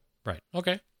show. Right.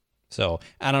 Okay. So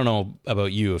I don't know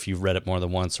about you, if you've read it more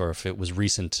than once or if it was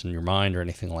recent in your mind or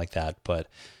anything like that, but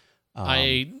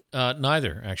I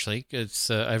neither, actually.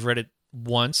 It's I've read it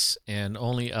once and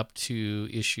only up to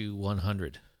issue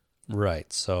 100.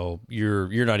 Right. So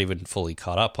you're not even fully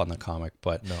caught up on the comic,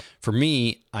 but no. For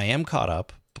me, I am caught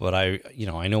up, but I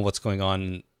know what's going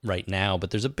on right now,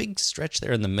 but there's a big stretch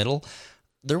there in the middle.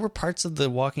 There were parts of the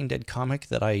Walking Dead comic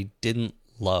that I didn't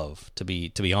love, to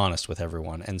be honest with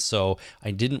everyone. And so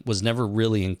I was never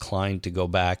really inclined to go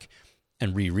back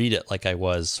and reread it like I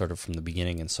was sort of from the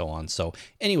beginning and so on. So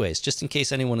anyways, just in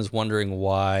case anyone is wondering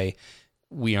why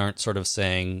we aren't sort of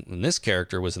saying this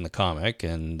character was in the comic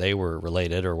and they were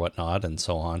related or whatnot and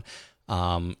so on.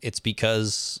 It's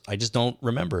because I just don't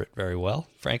remember it very well,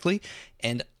 frankly.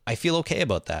 And I feel okay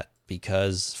about that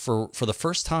because for the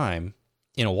first time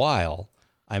in a while,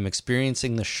 I'm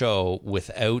experiencing the show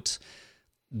without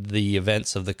the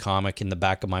events of the comic in the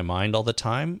back of my mind all the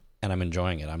time, and I'm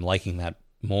enjoying it. I'm liking that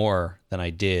more than I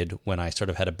did when I sort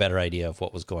of had a better idea of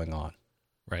what was going on.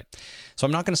 Right. So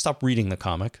I'm not going to stop reading the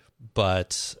comic,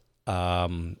 but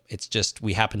it's just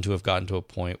we happen to have gotten to a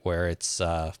point where it's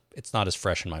not as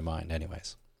fresh in my mind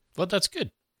anyways. Well, that's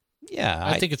good. Yeah.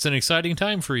 I think it's an exciting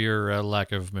time for your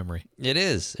lack of memory. It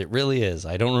is. It really is.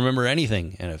 I don't remember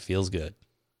anything, and it feels good.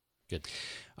 Good.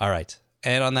 All right.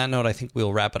 And on that note, I think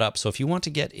we'll wrap it up. So if you want to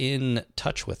get in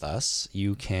touch with us,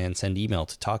 you can send email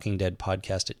to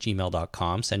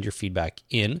talkingdeadpodcast@gmail.com. Send your feedback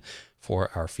in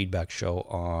for our feedback show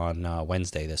on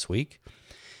Wednesday this week.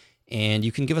 And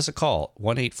you can give us a call,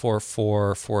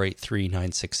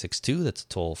 1-844-483-9662. That's a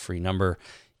toll-free number.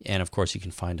 And, of course, you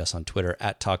can find us on Twitter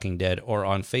 @TalkingDead or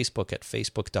on Facebook at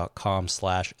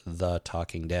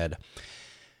facebook.com/TheTalkingDead.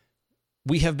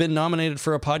 We have been nominated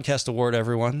for a podcast award,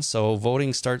 everyone. So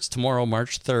voting starts tomorrow,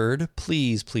 March 3rd.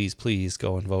 Please, please, please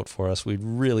go and vote for us. We'd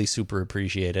really super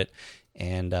appreciate it.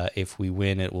 And if we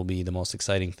win, it will be the most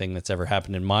exciting thing that's ever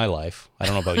happened in my life. I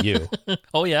don't know about you.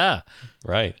 Oh, yeah.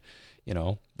 Right. You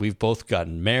know, we've both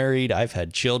gotten married. I've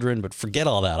had children, but forget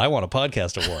all that. I want a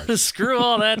podcast award. Screw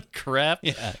all that crap.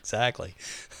 Yeah, exactly.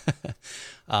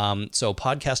 So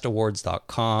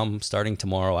podcastawards.com starting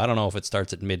tomorrow. I don't know if it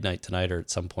starts at midnight tonight or at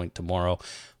some point tomorrow,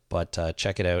 but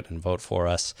check it out and vote for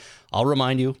us. I'll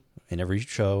remind you in every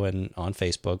show and on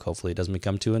Facebook. Hopefully it doesn't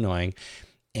become too annoying.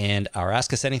 And our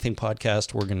Ask Us Anything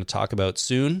podcast we're going to talk about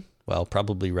soon. Well,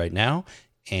 probably right now.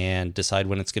 And decide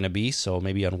when it's going to be. So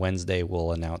maybe on Wednesday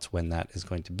we'll announce when that is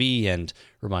going to be and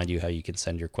remind you how you can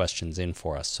send your questions in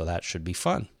for us. So that should be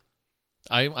fun.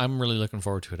 I'm really looking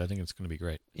forward to it. I think it's going to be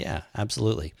great. Yeah,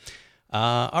 absolutely.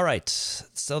 All right.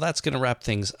 So that's going to wrap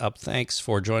things up. Thanks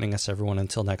for joining us, everyone.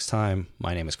 Until next time,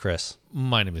 my name is Chris.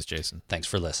 My name is Jason. Thanks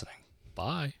for listening.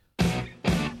 Bye.